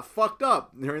literally got fucked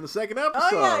up during the second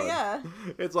episode. Oh, yeah.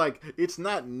 It's like, it's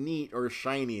not neat or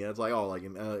shiny. It's like, like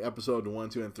in episode 1,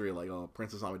 2, and 3, like,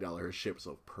 Princess Amidala, her ship's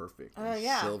so perfect and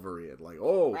silvery and like,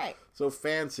 so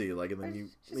fancy. Like, and then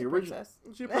she's a princess.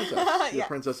 She's a princess. She's a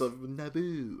princess of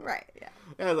Naboo. Right, yeah.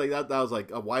 And like that was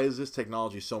like, why is this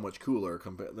technology so much cooler?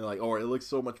 They're like, it looks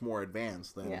so much more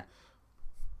advanced than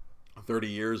 30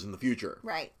 years in the future.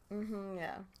 Right. Mm-hmm,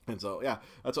 yeah. And so,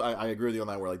 that's why I agree with you on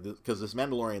that. Where like, because this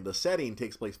Mandalorian, the setting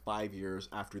takes place 5 years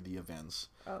after the events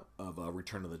of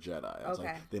Return of the Jedi. It's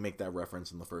like they make that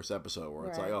reference in the first episode where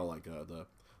it's like,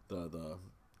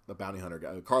 the bounty hunter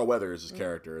guy, Carl Weathers'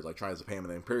 character is like tries to pay him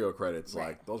the Imperial credits. Right.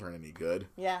 Like, those aren't any good.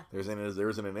 Yeah. There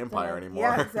isn't an empire anymore.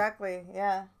 Yeah, exactly.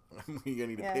 Yeah. You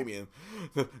need to pay me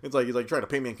it's like he's like trying to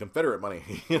pay me in Confederate money.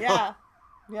 Yeah.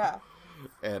 Yeah.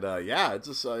 And it's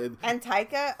just and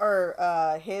Taika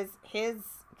or his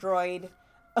droid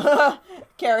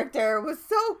character was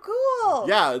so cool.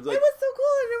 Yeah, it was so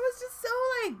cool, and it was just so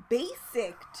like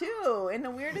basic too, in the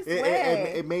weirdest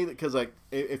way. It made it because like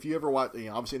if you ever watch,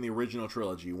 obviously in the original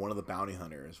trilogy, one of the bounty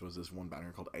hunters was this one bounty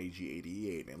hunter called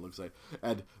AG-88, and it looks like,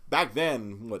 and back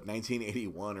then,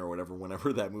 1981 or whatever,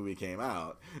 whenever that movie came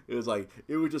out, it was like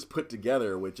it was just put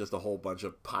together with just a whole bunch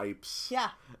of pipes. Yeah.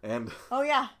 And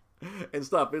and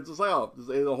stuff. It's just like,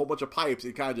 a whole bunch of pipes.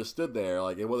 It kind of just stood there.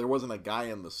 Like, there wasn't a guy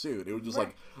in the suit. It was just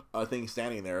like a thing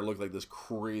standing there. It looked like this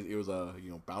crazy, it was a,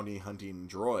 bounty hunting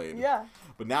droid. Yeah.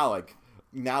 But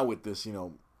now with this,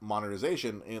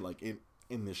 modernization, and like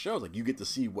in this show, like, you get to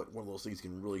see what one of those things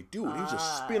can really do. And he's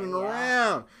just spinning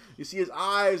around. You see his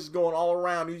eyes going all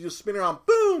around. He's just spinning around.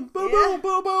 Boom, boom, boom,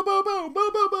 boom, boom, boom, boom,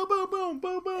 boom, boom, boom, boom, boom,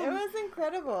 boom, boom. It was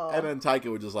incredible. And then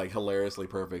Taika was just like hilariously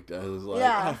perfect. I was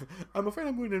like, I'm afraid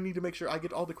I'm going to need to make sure I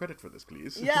get all the credit for this,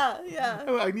 please. Yeah.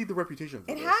 I need the reputation for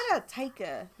this. It had a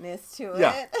Taika-ness to it.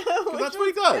 Yeah. That's what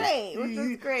he does. Which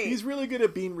was great. He's really good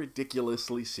at being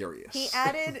ridiculously serious. He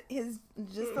added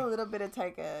just a little bit of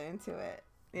Taika into it.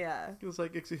 Yeah. It was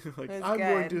like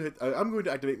I'm going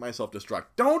to activate my self-destruct.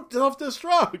 Don't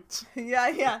self-destruct.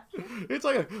 Yeah. It's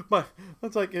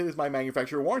like it is my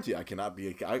manufacturer warranty. I cannot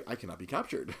be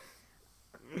captured.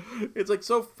 It's like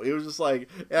it was just like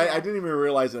I didn't even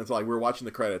realize it until like we were watching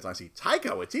the credits and I see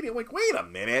Taika Waititi. I'm like, wait a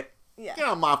minute. Yeah. Get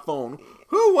on my phone.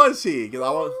 Who was he?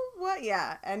 What?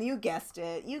 Yeah, and you guessed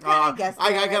it. You kind of guessed it.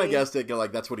 I kind of guessed it. Cause,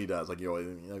 like, that's what he does. Like,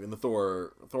 in the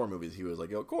Thor movies, he was like,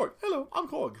 Korg. Hello, I'm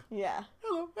Korg. Yeah.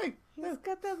 Hello, hey. He's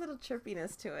got that little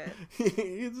chirpiness to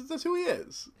it. That's who he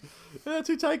is. That's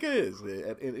who Taika is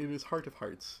in his heart of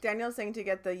hearts. Daniel's saying to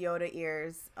get the Yoda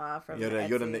ears from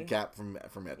Yoda knit cap from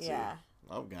Etsy. Yeah.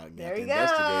 Oh God, there you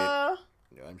investigate. Go.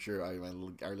 I'm sure our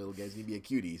little guy's gonna be a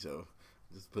cutie, so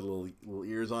just put little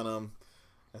ears on him.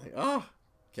 I think,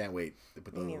 can't wait to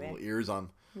put the little ears on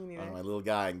my little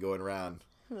guy and going around.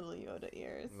 Little Yoda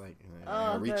ears. Like,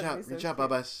 reach out,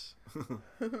 Babas.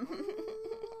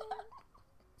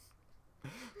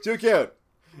 Too cute.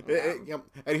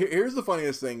 And here's the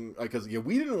funniest thing, because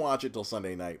we didn't watch it till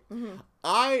Sunday night. Mm-hmm.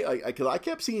 I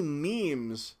kept seeing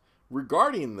memes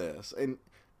regarding this, and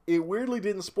it weirdly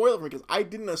didn't spoil it for me because I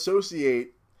didn't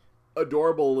associate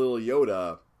adorable little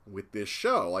Yoda with this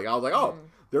show. Like, I was like, oh,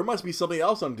 there must be something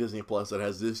else on Disney Plus that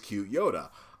has this cute Yoda.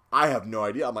 I have no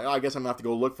idea. I'm like, oh, I guess I'm gonna have to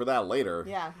go look for that later.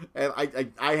 Yeah. And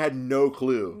I had no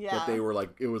clue that they were like,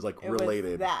 it was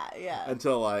related. Was that, yeah.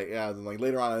 Until then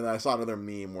later on, and I saw another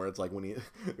meme where it's like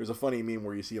there's a funny meme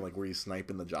where you see where he's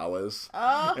sniping the Jawas.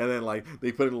 Oh. And then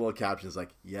they put in a little caption, it's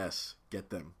like, yes, get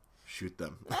them, shoot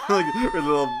them.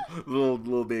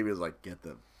 Little baby is like, get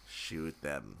them, shoot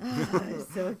them. Oh,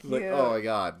 so cute. Like, oh my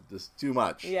god, this is too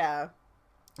much. Yeah.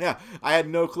 Yeah, I had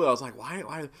no clue. I was like,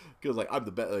 why? Because I'm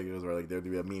the best. There'd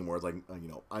be a meme where it's like,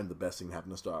 I'm the best thing to happen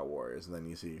to Star Wars, and then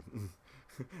you see,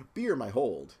 beer my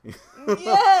hold.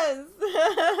 Yes.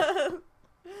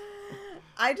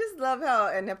 I just love how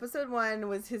in episode 1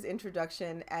 was his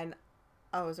introduction, and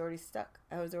I was already stuck.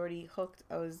 I was already hooked.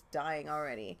 I was dying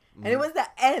already, and it was the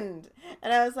end,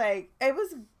 and I was like, it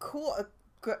was cool,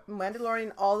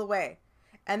 Mandalorian all the way,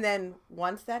 and then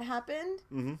once that happened,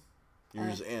 you're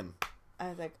just in. I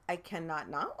was like, I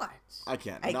cannot not watch. I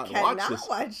can't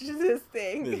watch this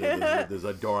thing. This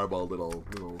adorable little.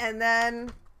 And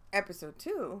then episode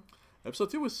 2.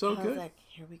 Episode 2 was so good. I was like,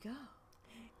 here we go.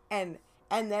 And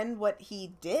then what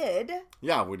he did.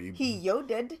 Yeah, he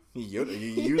Yoda'd. He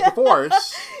used the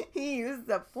Force. He used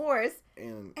the Force.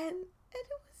 And it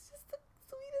was just the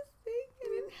sweetest thing.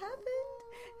 And it happened.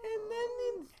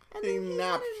 And then he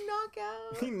napped. Had a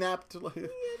knockout. He napped. He had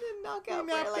a knockout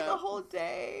for a whole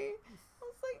day.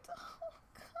 Like, oh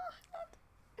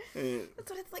god, that's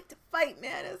what it's like to fight,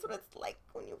 man. That's what it's like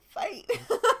when you fight.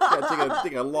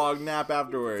 Take a long nap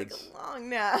afterwards. Take a long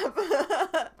nap.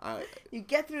 You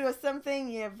get through something,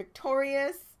 you're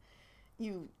victorious.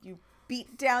 You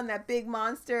beat down that big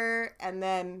monster, and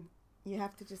then you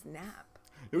have to just nap.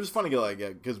 It was funny,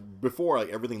 because before,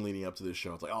 everything leading up to this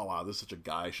show, it's like, oh wow, this is such a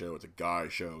guy show. It's a guy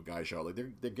show. Like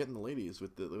they're getting the ladies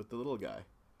with the little guy.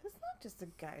 It's not just a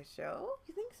guy show.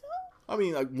 You think so? I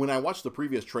mean, when I watched the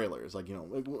previous trailers, in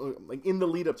the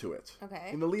lead up to it.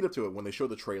 Okay. In the lead up to it, when they showed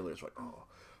the trailers, oh,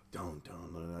 don't.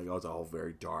 It's all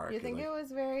very dark. You think it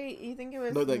was?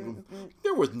 No,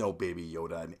 there was no Baby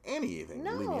Yoda in anything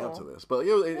leading up to this, but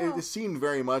it seemed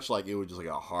very much like it was just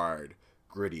a hard,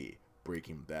 gritty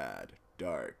Breaking Bad,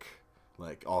 dark.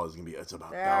 It's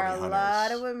about there bounty hunters. There are a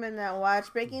lot of women that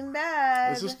watch Breaking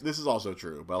Bad. This is also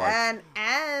true, but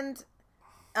and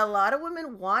a lot of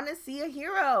women want to see a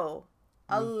hero.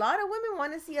 A lot of women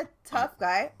want to see a tough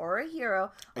guy or a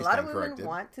hero. A lot of women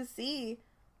want to see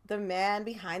the man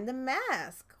behind the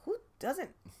mask. Who doesn't?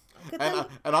 And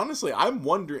honestly, I'm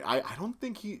wondering. I don't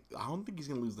think he's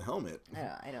gonna lose the helmet.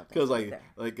 I don't think because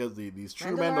because these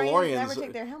true Mandalorians never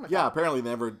take their helmet. Yeah, apparently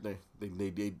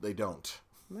they don't.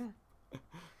 Yeah.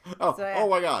 Oh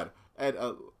my god! And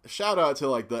shout out to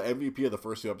the MVP of the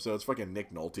first 2 episodes, fucking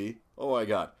Nick Nolte. Oh my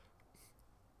god,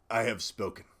 I have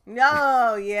spoken.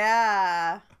 No,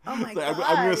 yeah. Oh my god!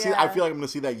 I'm gonna see. I feel like I'm gonna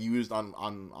see that used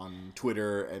on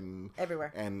Twitter and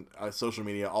everywhere and social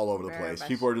media all over the place.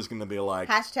 People are just gonna be like,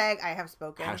 hashtag I have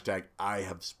spoken. Hashtag I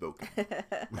have spoken.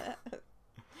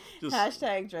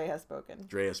 Hashtag Dre has spoken.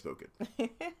 Dre has spoken.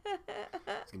 It's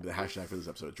gonna be the hashtag for this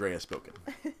episode. Dre has spoken.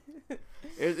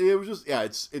 It was just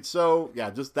it's so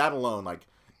just that alone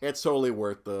it's totally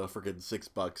worth the freaking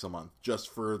 $6 a month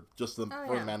just for the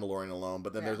Mandalorian alone.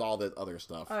 But then there's all this other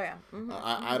stuff. Oh yeah.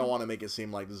 I don't want to make it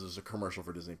seem like this is a commercial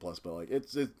for Disney Plus, but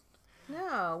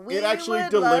no, it actually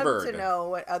delivered. Love to know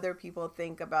what other people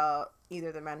think about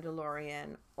either the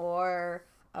Mandalorian or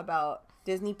about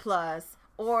Disney Plus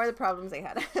or the problems they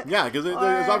had. Yeah, because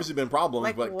there's obviously been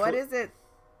problems. But what is it?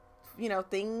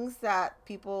 Things that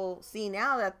people see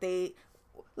now that they.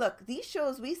 Look, these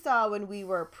shows we saw when we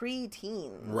were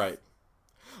pre-teens. Right.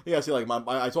 Yeah, see,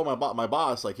 I told my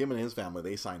boss, him and his family,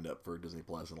 they signed up for Disney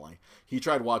Plus, and he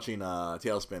tried watching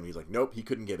Tailspin. He's like, nope, he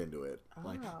couldn't get into it.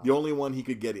 Oh. The only one he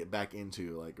could get it back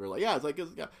into, we're like, yeah,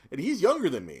 and he's younger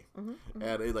than me, and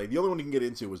the only one he can get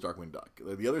into was Darkwing Duck.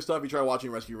 The other stuff he tried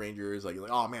watching Rescue Rangers,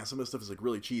 oh man, some of the stuff is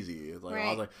really cheesy. Right. I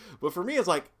was like, but for me, it's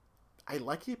I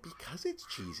like it because it's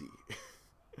cheesy.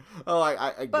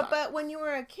 But when you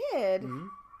were a kid. Mm-hmm.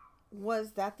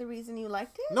 Was that the reason you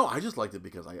liked it? No, I just liked it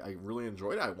because I really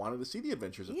enjoyed it. I wanted to see the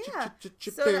adventures of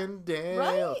Chip and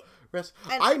Dale. Right?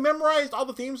 I memorized all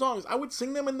the theme songs. I would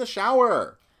sing them in the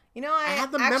shower. I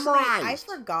had them memorized. I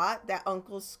forgot that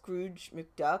Uncle Scrooge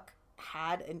McDuck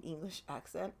had an English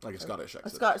accent. Like a Scottish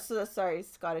accent.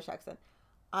 Scottish accent.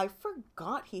 I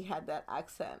forgot he had that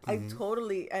accent. I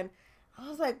totally... And I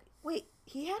was like, wait,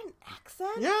 he had an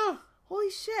accent? Yeah. Holy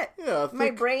shit. Yeah,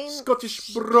 my brain.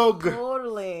 Scottish brogue.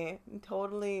 Totally.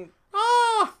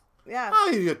 Ah. Yeah. How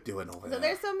are you doing over there? So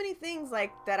there's so many things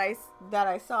like that I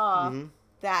saw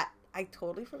that I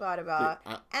totally forgot about,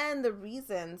 and the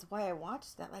reasons why I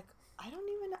watched that. Like I don't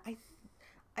even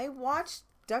I watched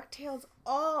DuckTales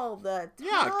all the time.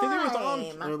 Yeah, because it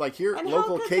was on like here and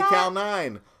local KCAL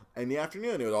 9 in the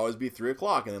afternoon. It would always be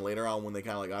 3:00, and then later on when they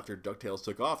kind of like after DuckTales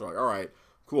took off, they're like, all right,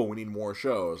 cool, we need more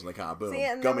shows, and they kind of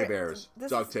boom, Gummy Bears,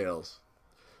 DuckTales,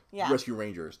 Rescue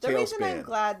Rangers, The reason I'm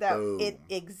glad that it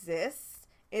exists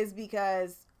is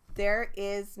because there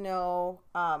is no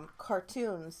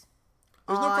cartoons.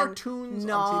 There's no cartoons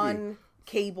on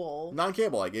TV.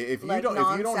 Non-cable, like if you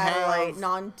don't have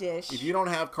non-dish, if you don't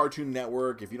have Cartoon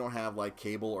Network, if you don't have like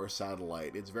cable or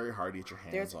satellite, it's very hard to get your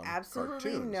hands on cartoons. There's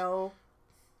absolutely no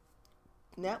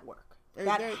network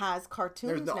that has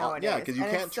cartoons nowadays. Yeah, because you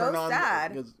can't turn on.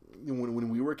 Because when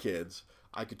we were kids,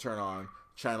 I could turn on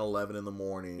Channel 11 in the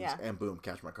mornings and boom,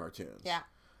 catch my cartoons. Yeah.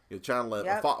 Channel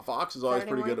 11. Fox is always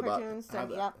pretty good about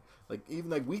like even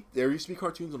like there used to be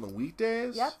cartoons on the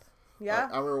weekdays. Yep. Yeah.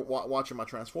 I remember watching my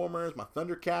Transformers, my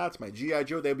Thundercats, my G.I.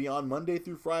 Joe. They'd be on Monday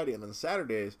through Friday. And then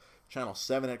Saturdays, Channel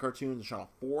 7 had cartoons and Channel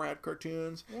 4 had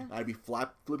cartoons. Yeah. And I'd be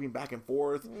flipping back and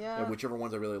forth, whichever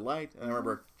ones I really liked. And I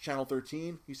remember Channel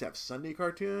 13 used to have Sunday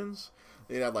cartoons.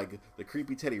 They'd have like the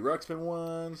creepy Teddy Ruxpin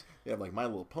ones. They had like My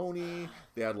Little Pony.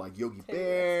 They had like Yogi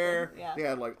Bear. Yeah. They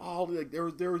had like all like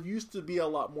there used to be a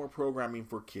lot more programming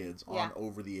for kids on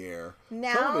over the air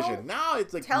television. Now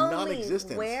it's like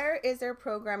non-existent. Where is there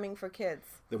programming for kids?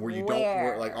 Where you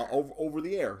don't like over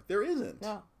the air. There isn't.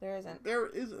 No, there isn't. There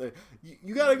isn't.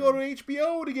 You got to go to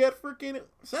HBO to get freaking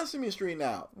Sesame Street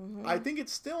now. Mm-hmm. I think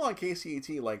it's still on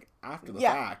KCAT like after the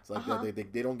fact.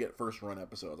 Like they don't get first run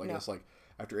episodes. I guess like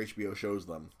after HBO shows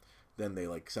them, then they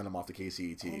like send them off to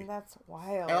KCAT. And that's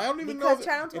wild. And I don't even know if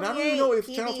Channel 28, I don't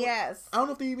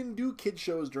know if they even do kids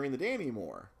shows during the day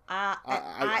anymore.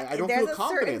 I don't feel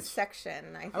confident.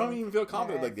 Section. I don't even feel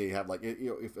confident like they have like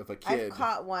if a kid I've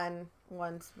caught one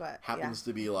once, but happens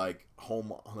to be like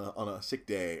home on a sick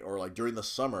day or like during the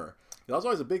summer. That was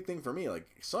always a big thing for me. Like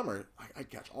summer, I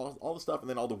catch all the stuff and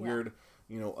then all the weird.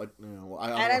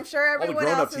 I'm sure everyone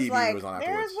else is like, what are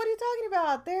you talking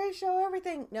about? They show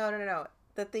everything. No.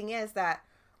 The thing is that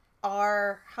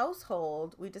our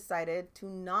household, we decided to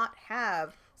not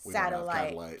have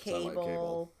satellite,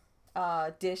 cable,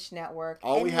 dish network. The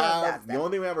only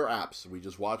thing we have are apps. We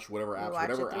just watch whatever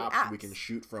apps we can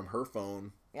shoot from her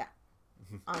phone. Yeah.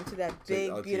 Onto that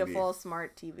big, beautiful,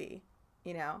 smart TV.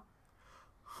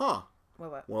 Huh.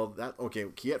 What? Well,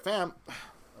 Kiet Fam.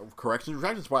 Corrections and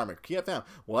Retractions Department, Kiet Fam.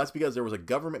 Well, that's because there was a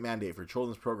government mandate for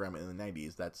children's programming in the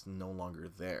 90s that's no longer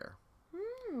there.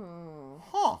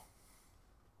 Huh.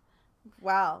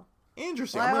 Wow.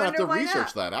 Interesting. Well, I'm going to have to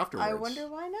research that afterwards. I wonder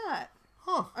why not.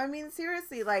 Huh. I mean,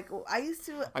 seriously, like, I guess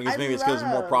maybe it's because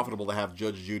it's more profitable to have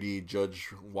Judge Judy, Judge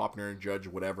Wapner, Judge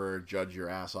whatever, judge your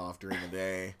ass off during the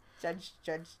day. Judge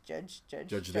this,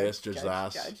 judge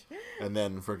that. And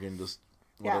then freaking just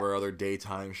whatever other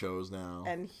daytime shows now.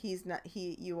 And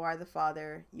you are the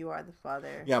father. You are the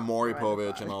father. Yeah, Maury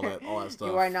Povich and all that stuff.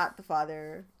 You are not the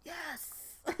father. Yes.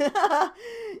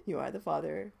 You are the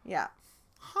father. Yeah.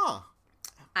 Huh.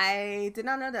 I did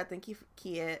not know that. Thank you,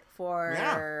 Kiet, for...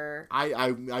 Yeah.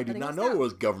 I did not know it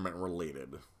was government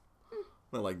related.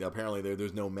 Well, like, apparently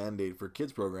there's no mandate for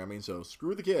kids programming, so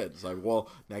screw the kids. Like, well,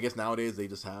 I guess nowadays they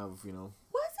just have, Wasn't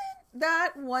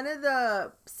that one of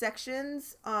the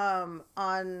sections on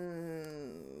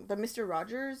the Mr.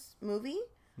 Rogers movie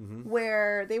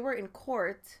where they were in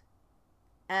court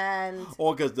and...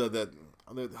 Oh, because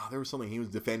there was something he was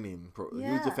defending. He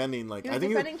was defending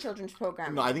defending children's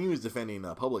programming. No, I think he was defending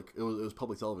public. It was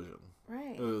public television.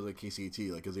 Right. It was like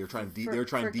KCET, like because they were trying to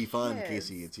defund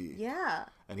KCET. Yeah.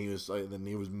 And he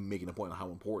was making a point on how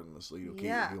important this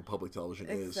public television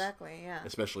is. Exactly. Yeah.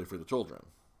 Especially for the children.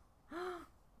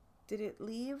 Did it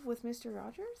leave with Mr.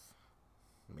 Rogers?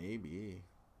 Maybe.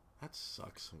 That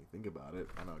sucks when you think about it.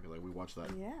 I know because we watched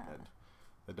that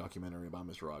documentary about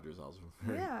Mr. Rogers. I was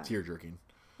very tear jerking.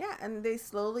 Yeah, and they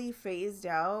slowly phased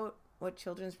out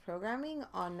children's programming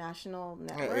on national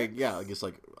networks. Yeah, I guess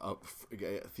like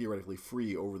theoretically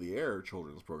free over-the-air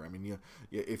children's programming.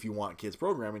 If you want kids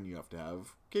programming, you have to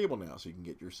have cable now, so you can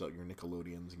get your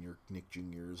Nickelodeons and your Nick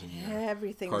Juniors and your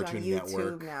everything's Cartoon on YouTube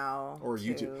Network now. Or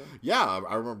too. YouTube. Yeah,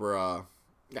 I remember.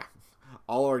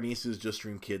 All our nieces just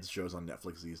stream kids shows on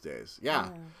Netflix these days. Yeah.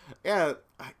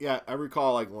 I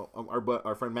recall like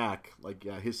our friend Mac,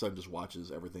 his son just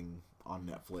watches everything on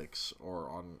Netflix or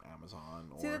on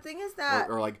Amazon. See, the thing is that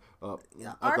or like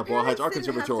at the Boyle Heights Art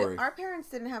Conservatory. Our parents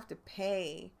didn't have to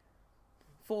pay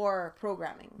for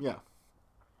programming. Yeah.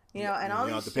 You know, and all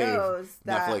these shows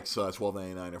that Netflix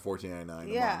 $12.99 or $14.99 a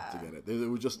month to get it. It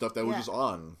was just stuff that was just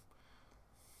on.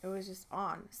 It was just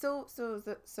on.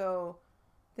 So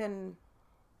then,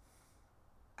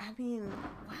 I mean,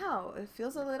 wow, it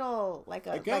feels a little like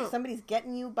somebody's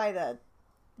getting you by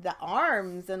the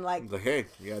arms and like, hey,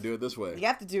 you gotta do it this way. You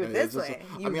have to do it this way.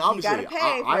 I mean, obviously, you gotta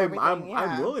pay for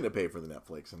I'm willing to pay for the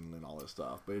Netflix and all this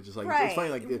stuff, but it's just like it's funny.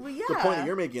 Like the point that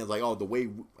you're making is like, the way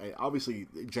obviously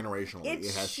generationally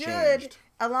it has changed.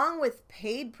 Along with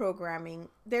paid programming,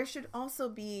 there should also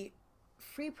be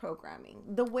free programming.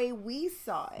 The way we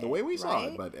saw it.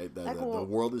 But the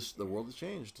world has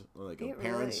changed. Like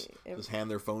parents just hand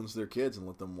their phones to their kids and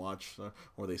let them watch,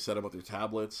 or they set them up their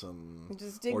tablets and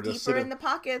just dig deeper in the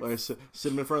pockets. Or sit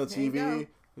them in front of the TV,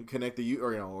 connect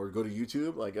or go to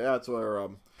YouTube. Like that's where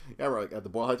like at the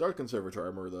Boyle Heights Art Conservatory. I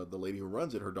remember the lady who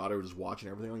runs it. Her daughter was watching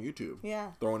everything on YouTube. Yeah,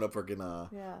 throwing up freaking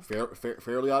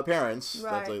Fairly Odd Parents.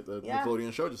 Right. That's like the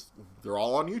Nickelodeon show. Just they're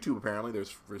all on YouTube apparently. There's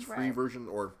free version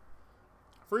or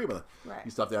free, but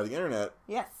you still have to have the internet.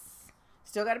 Yes,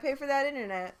 still got to pay for that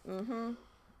internet. Mm-hmm.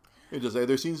 It just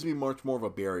there seems to be much more of a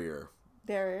barrier.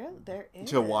 There is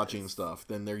to watching stuff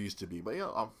than there used to be. But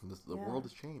the world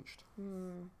has changed.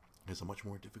 It's a much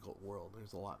more difficult world.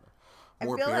 There's a lot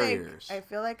more barriers. I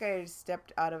feel like I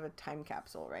stepped out of a time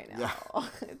capsule right now. Yeah.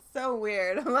 It's so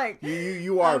weird. I'm like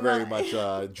you are very much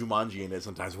Jumanji in it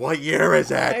sometimes. What year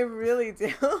is it? I really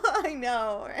do. I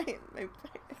know, right?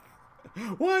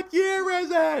 What year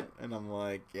is it? And I'm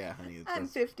like, yeah, honey. I'm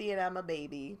 50 and I'm a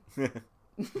baby.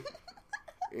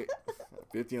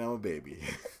 50 and I'm a baby.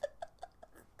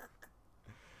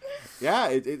 Yeah,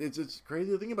 it's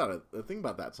crazy to think about it. Think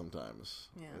about that sometimes.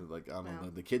 Yeah. Like I don't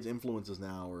know, the kids' influences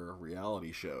now are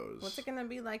reality shows. What's it gonna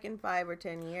be like in 5 or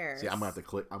 10 years? See, I'm gonna have to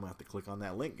click on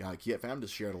that link. Kiet Fam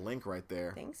just shared a link right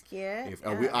there. Thanks,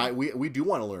 Kiet. We do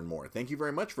want to learn more. Thank you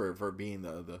very much for being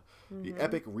the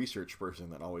epic research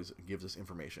person that always gives us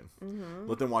information. Mm-hmm.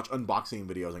 Let them watch unboxing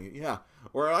videos.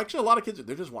 Or actually, a lot of kids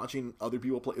they're just watching other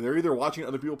people play. They're either watching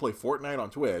other people play Fortnite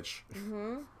on Twitch.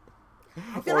 Mm-hmm.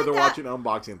 Or they're watching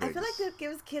unboxing things. I feel like that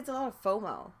gives kids a lot of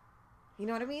FOMO. You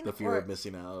know what I mean? The fear of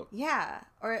missing out. Yeah.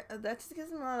 Or that just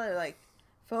gives them a lot of like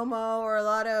FOMO or a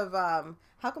lot of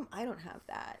how come I don't have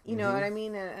that? You know what I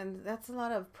mean? And that's a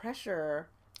lot of pressure.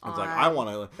 It's like I want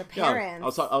to. The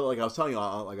parents. Yeah, I was telling you,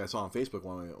 like I saw on Facebook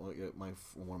one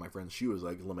of my friends. She was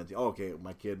like lamenting. Oh, okay,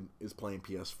 my kid is playing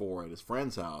PS4 at his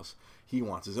friend's house. He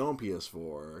wants his own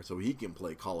PS4 so he can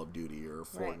play Call of Duty or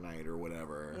Fortnite or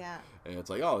whatever. Yeah. And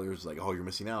it's like, you're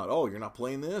missing out. Oh, you're not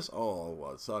playing this. Oh,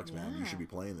 well, it sucks, man. You should be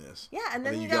playing this. Yeah, and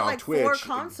then you got like Twitch, 4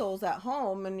 consoles at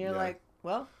home, and you're like.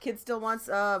 Well, kid still wants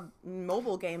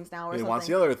mobile games now or something. He wants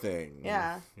the other thing.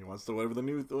 Yeah. He wants whatever the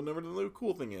new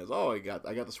cool thing is. Oh, I got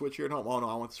the Switch here at home. Oh no,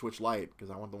 I want the Switch Lite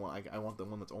because I want the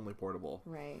one that's only portable.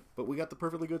 Right. But we got the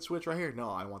perfectly good Switch right here.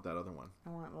 No, I want that other one. I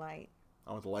want light.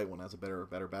 I want the light one. That's a better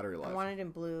battery life. I want it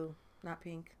in blue, not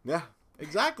pink. Yeah,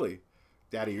 exactly.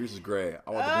 Daddy, yours is gray.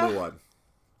 I want the blue one.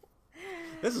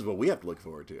 This is what we have to look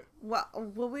forward to. Well,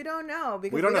 we don't know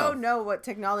because we don't know what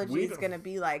technology is going to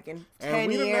be like in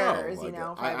 10 years. Like, 5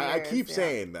 years. I keep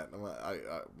saying that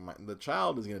the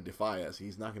child is going to defy us.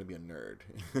 He's not going to be a nerd.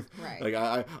 Right. Like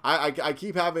I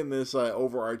keep having this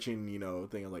overarching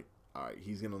thing. I'm like, all right,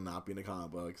 he's going to not be into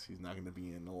comic books. He's not going to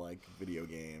be into like video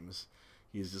games.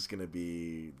 He's just going to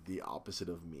be the opposite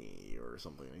of me or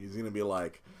something. He's going to be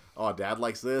like, oh, dad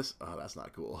likes this. Oh, that's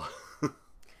not cool.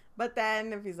 But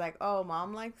then if he's like, oh,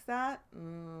 mom likes that,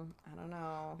 I don't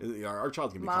know. Our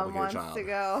child's going to be a complicated child. Mom wants to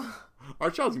go. Our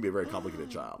child's going to be a very complicated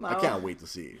child. I can't wait to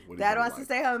see what Dad wants to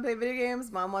stay home and play video games.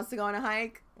 Mom wants to go on a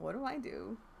hike. What do I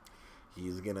do?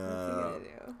 He's going to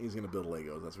build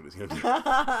Legos. That's what he's going to do.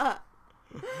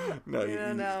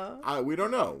 No, we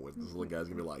don't know what this little guy's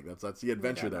going to be like. That's the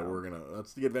adventure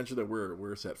that's the adventure that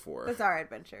we're set for. That's our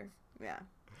adventure. Yeah.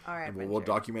 All right, we'll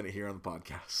document it here on the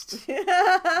podcast. You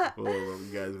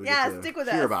guys stick with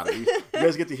hear us. About it. You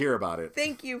guys get to hear about it.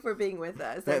 Thank you for being with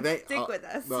us. Stick with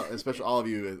us. Well, especially all of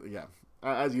you. Yeah,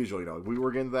 as usual, we're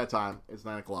getting to that time. It's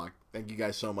 9:00. Thank you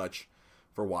guys so much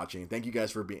for watching. Thank you guys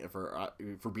for being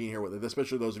here with us,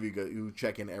 especially those of you who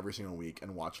check in every single week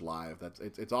and watch live.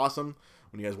 It's awesome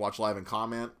when you guys watch live and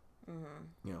comment.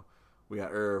 Mm-hmm. We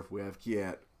got Irv, we have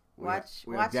Kiet,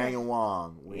 we have Daniel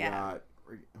Wong, we got.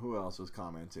 Who else was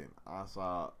commenting? I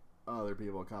saw other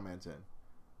people commenting.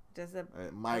 Just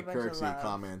Mike Kirksey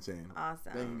commenting.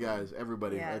 Awesome. Thank you guys,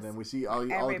 everybody. Yes. And then we see all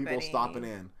the people stopping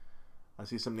in. I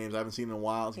see some names I haven't seen in a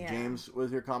while. I see James was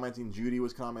here commenting. Judy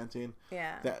was commenting.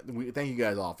 Yeah. Thank you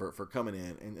guys all for coming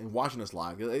in and watching us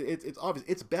live. It's obvious.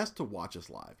 It's best to watch us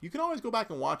live. You can always go back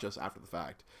and watch us after the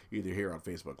fact, either here on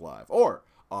Facebook Live or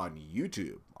on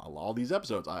YouTube. All these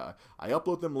episodes, I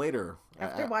upload them later.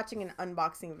 After watching an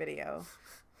unboxing video.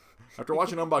 After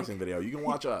watching an unboxing video, you can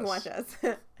watch us. Watch us.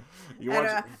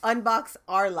 Unbox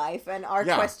our life and our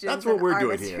questions. That's what we're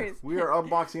doing here. We are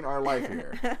unboxing our life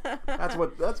here.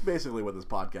 That's basically what this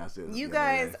podcast is. You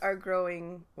guys are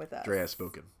growing with us. Dre has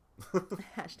spoken.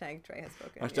 Hashtag Dre has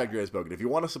spoken. Hashtag Dre has spoken. If you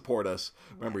want to support us,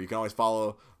 remember you can always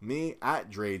follow me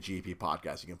at DreGP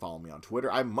Podcast. You can follow me on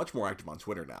Twitter. I'm much more active on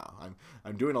Twitter now.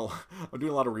 I'm doing a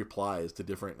lot of replies to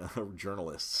different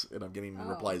journalists, and I'm getting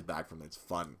replies back from them. It's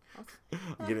fun.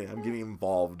 I'm getting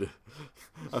involved.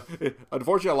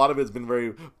 Unfortunately, a lot of it's been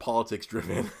very politics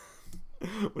driven.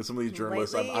 With some of these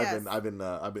journalists I've been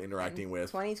interacting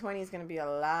with. 2020 is going to be a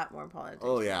lot more politics.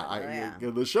 Oh yeah,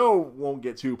 the show won't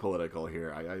get too political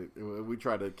here. We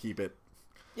try to keep it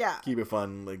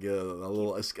fun, like a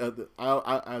little. As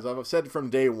I've said from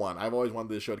day one, I've always wanted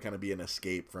this show to kind of be an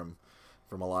escape from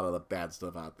a lot of the bad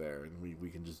stuff out there, and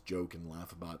we can just joke and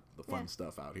laugh about the fun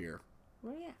stuff out here.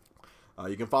 Well, yeah.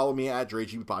 You can follow me at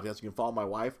DreGP Podcast. You can follow my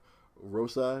wife.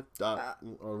 Rosa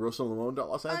Limon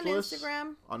Los Angeles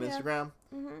on Instagram.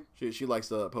 Mm-hmm. She likes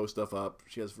to post stuff up.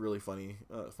 She has really funny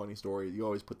stories. You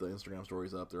always put the Instagram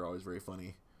stories up. They're always very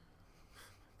funny.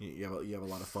 You have a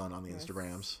lot of fun on the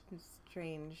Instagrams.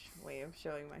 Strange way of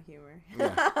showing my humor. Yeah, you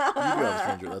do have a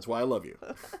stranger. That's why I love you.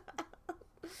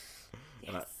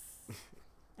 Yes.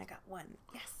 I got one.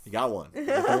 Yes. You got one.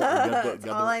 That's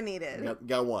all I needed.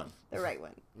 Got one. The right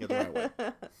one. You got the right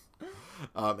one.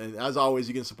 And as always,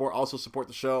 you can support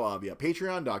the show via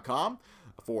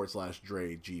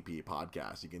patreon.com/DreGP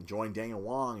Podcast. You can join Daniel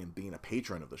Wong in being a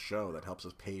patron of the show. That helps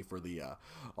us pay for the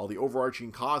all the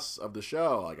overarching costs of the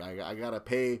show. Like I gotta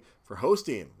pay for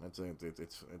hosting. It's a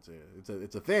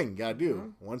thing you gotta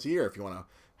do once a year if you want to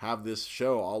have this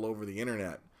show all over the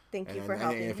internet. Thank you for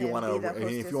helping him be the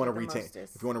hostess if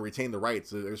you want to retain the rights,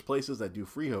 there's places that do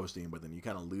free hosting, but then you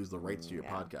kind of lose the rights to your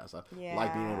podcast. I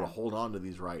like being able to hold on to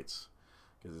these rights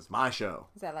because it's my show.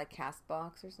 Is that like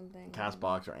Castbox or something?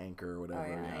 Castbox or Anchor or whatever. Oh,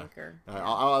 yeah. Anchor.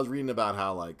 I was reading about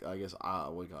how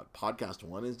Podcast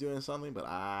One is doing something, but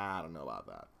I don't know about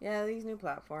that. Yeah, these new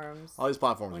platforms. All these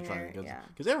platforms are trying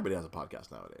because everybody has a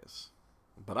podcast nowadays.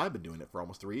 But I've been doing it for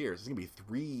almost 3 years. It's gonna be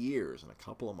 3 years in a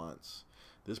couple of months.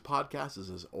 This podcast is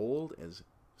as old as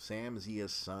Sam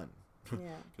Zia's son.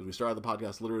 Yeah. Because we started the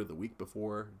podcast literally the week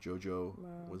before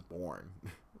JoJo was born.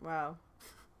 Wow.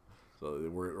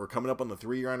 So we're coming up on the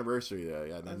 3-year anniversary.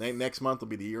 And next month will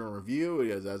be the year in review.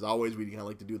 As always, we kind of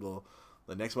like to do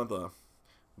the next month will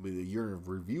be the year in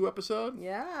review episode.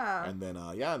 Yeah. And then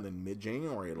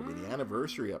mid-January it'll be the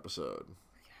anniversary episode.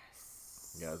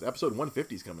 Yeah, episode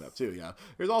 150 is coming up too. Yeah,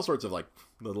 there's all sorts of like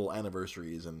little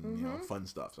anniversaries and fun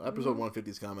stuff. So episode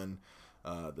 150 is coming.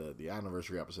 The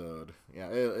anniversary episode. Yeah,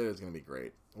 it is gonna be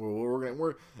great.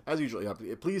 We're as usual.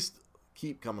 Please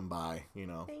keep coming by.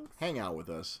 Thanks. Hang out with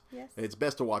us. Yes. It's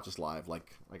best to watch us live,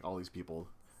 like all these people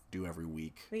do every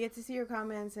week. We get to see your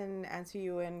comments and answer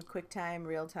you in quick time,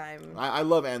 real time. I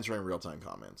love answering real time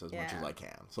comments as much as I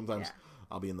can. Sometimes. Yeah.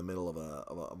 I'll be in the middle of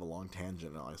a long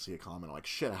tangent and I see a comment. I'm like,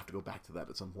 shit, I have to go back to that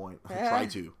at some point. I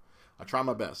try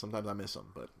my best. Sometimes I miss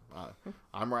them, but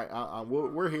I'm right.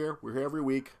 We're here. We're here every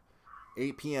week,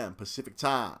 8 p.m. Pacific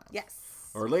time. Yes.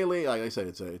 Or lately, like I said,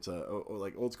 it's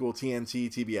like old school TNT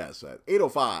TBS at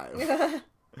 8:05.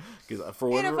 Because for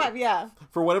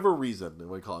whatever reason, what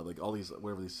do you call it? Like all these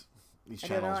these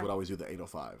channels would always do the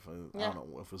 8:05. I don't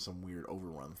know if it was some weird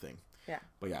overrun thing. Yeah.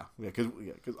 But because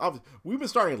we've been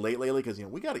starting late lately because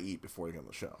we got to eat before we get on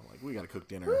the show. Like we got to cook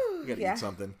dinner. We got to eat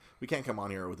something. We can't come on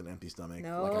here with an empty stomach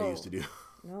like I used to do.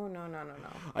 No.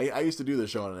 I used to do the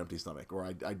show on an empty stomach, or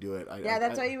I do it.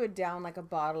 That's why you would down like a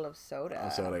bottle of soda.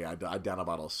 I down a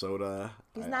bottle of soda.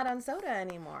 He's not on soda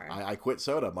anymore. I quit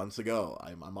soda months ago.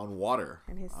 I'm on water.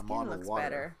 And his skin looks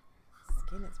better.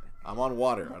 Skin is better. I'm on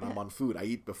water and I'm on food. I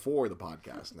eat before the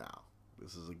podcast now.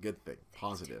 This is a good thing.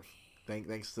 Positive.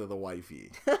 Thanks to the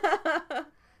wifey.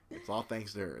 It's all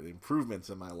thanks to her. The improvements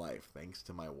in my life, thanks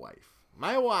to my wife.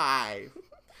 My wife!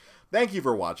 Thank you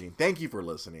for watching. Thank you for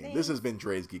listening. Thanks. This has been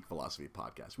Dre's Geek Philosophy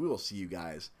Podcast. We will see you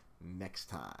guys next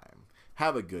time.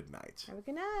 Have a good night. Have a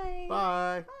good night.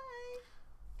 Bye. Bye.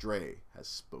 Dre has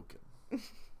spoken.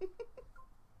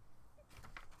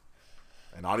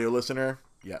 An audio listener?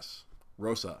 Yes.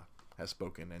 Rosa has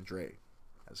spoken and Dre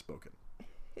has spoken.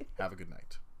 Have a good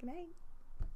night. Good night.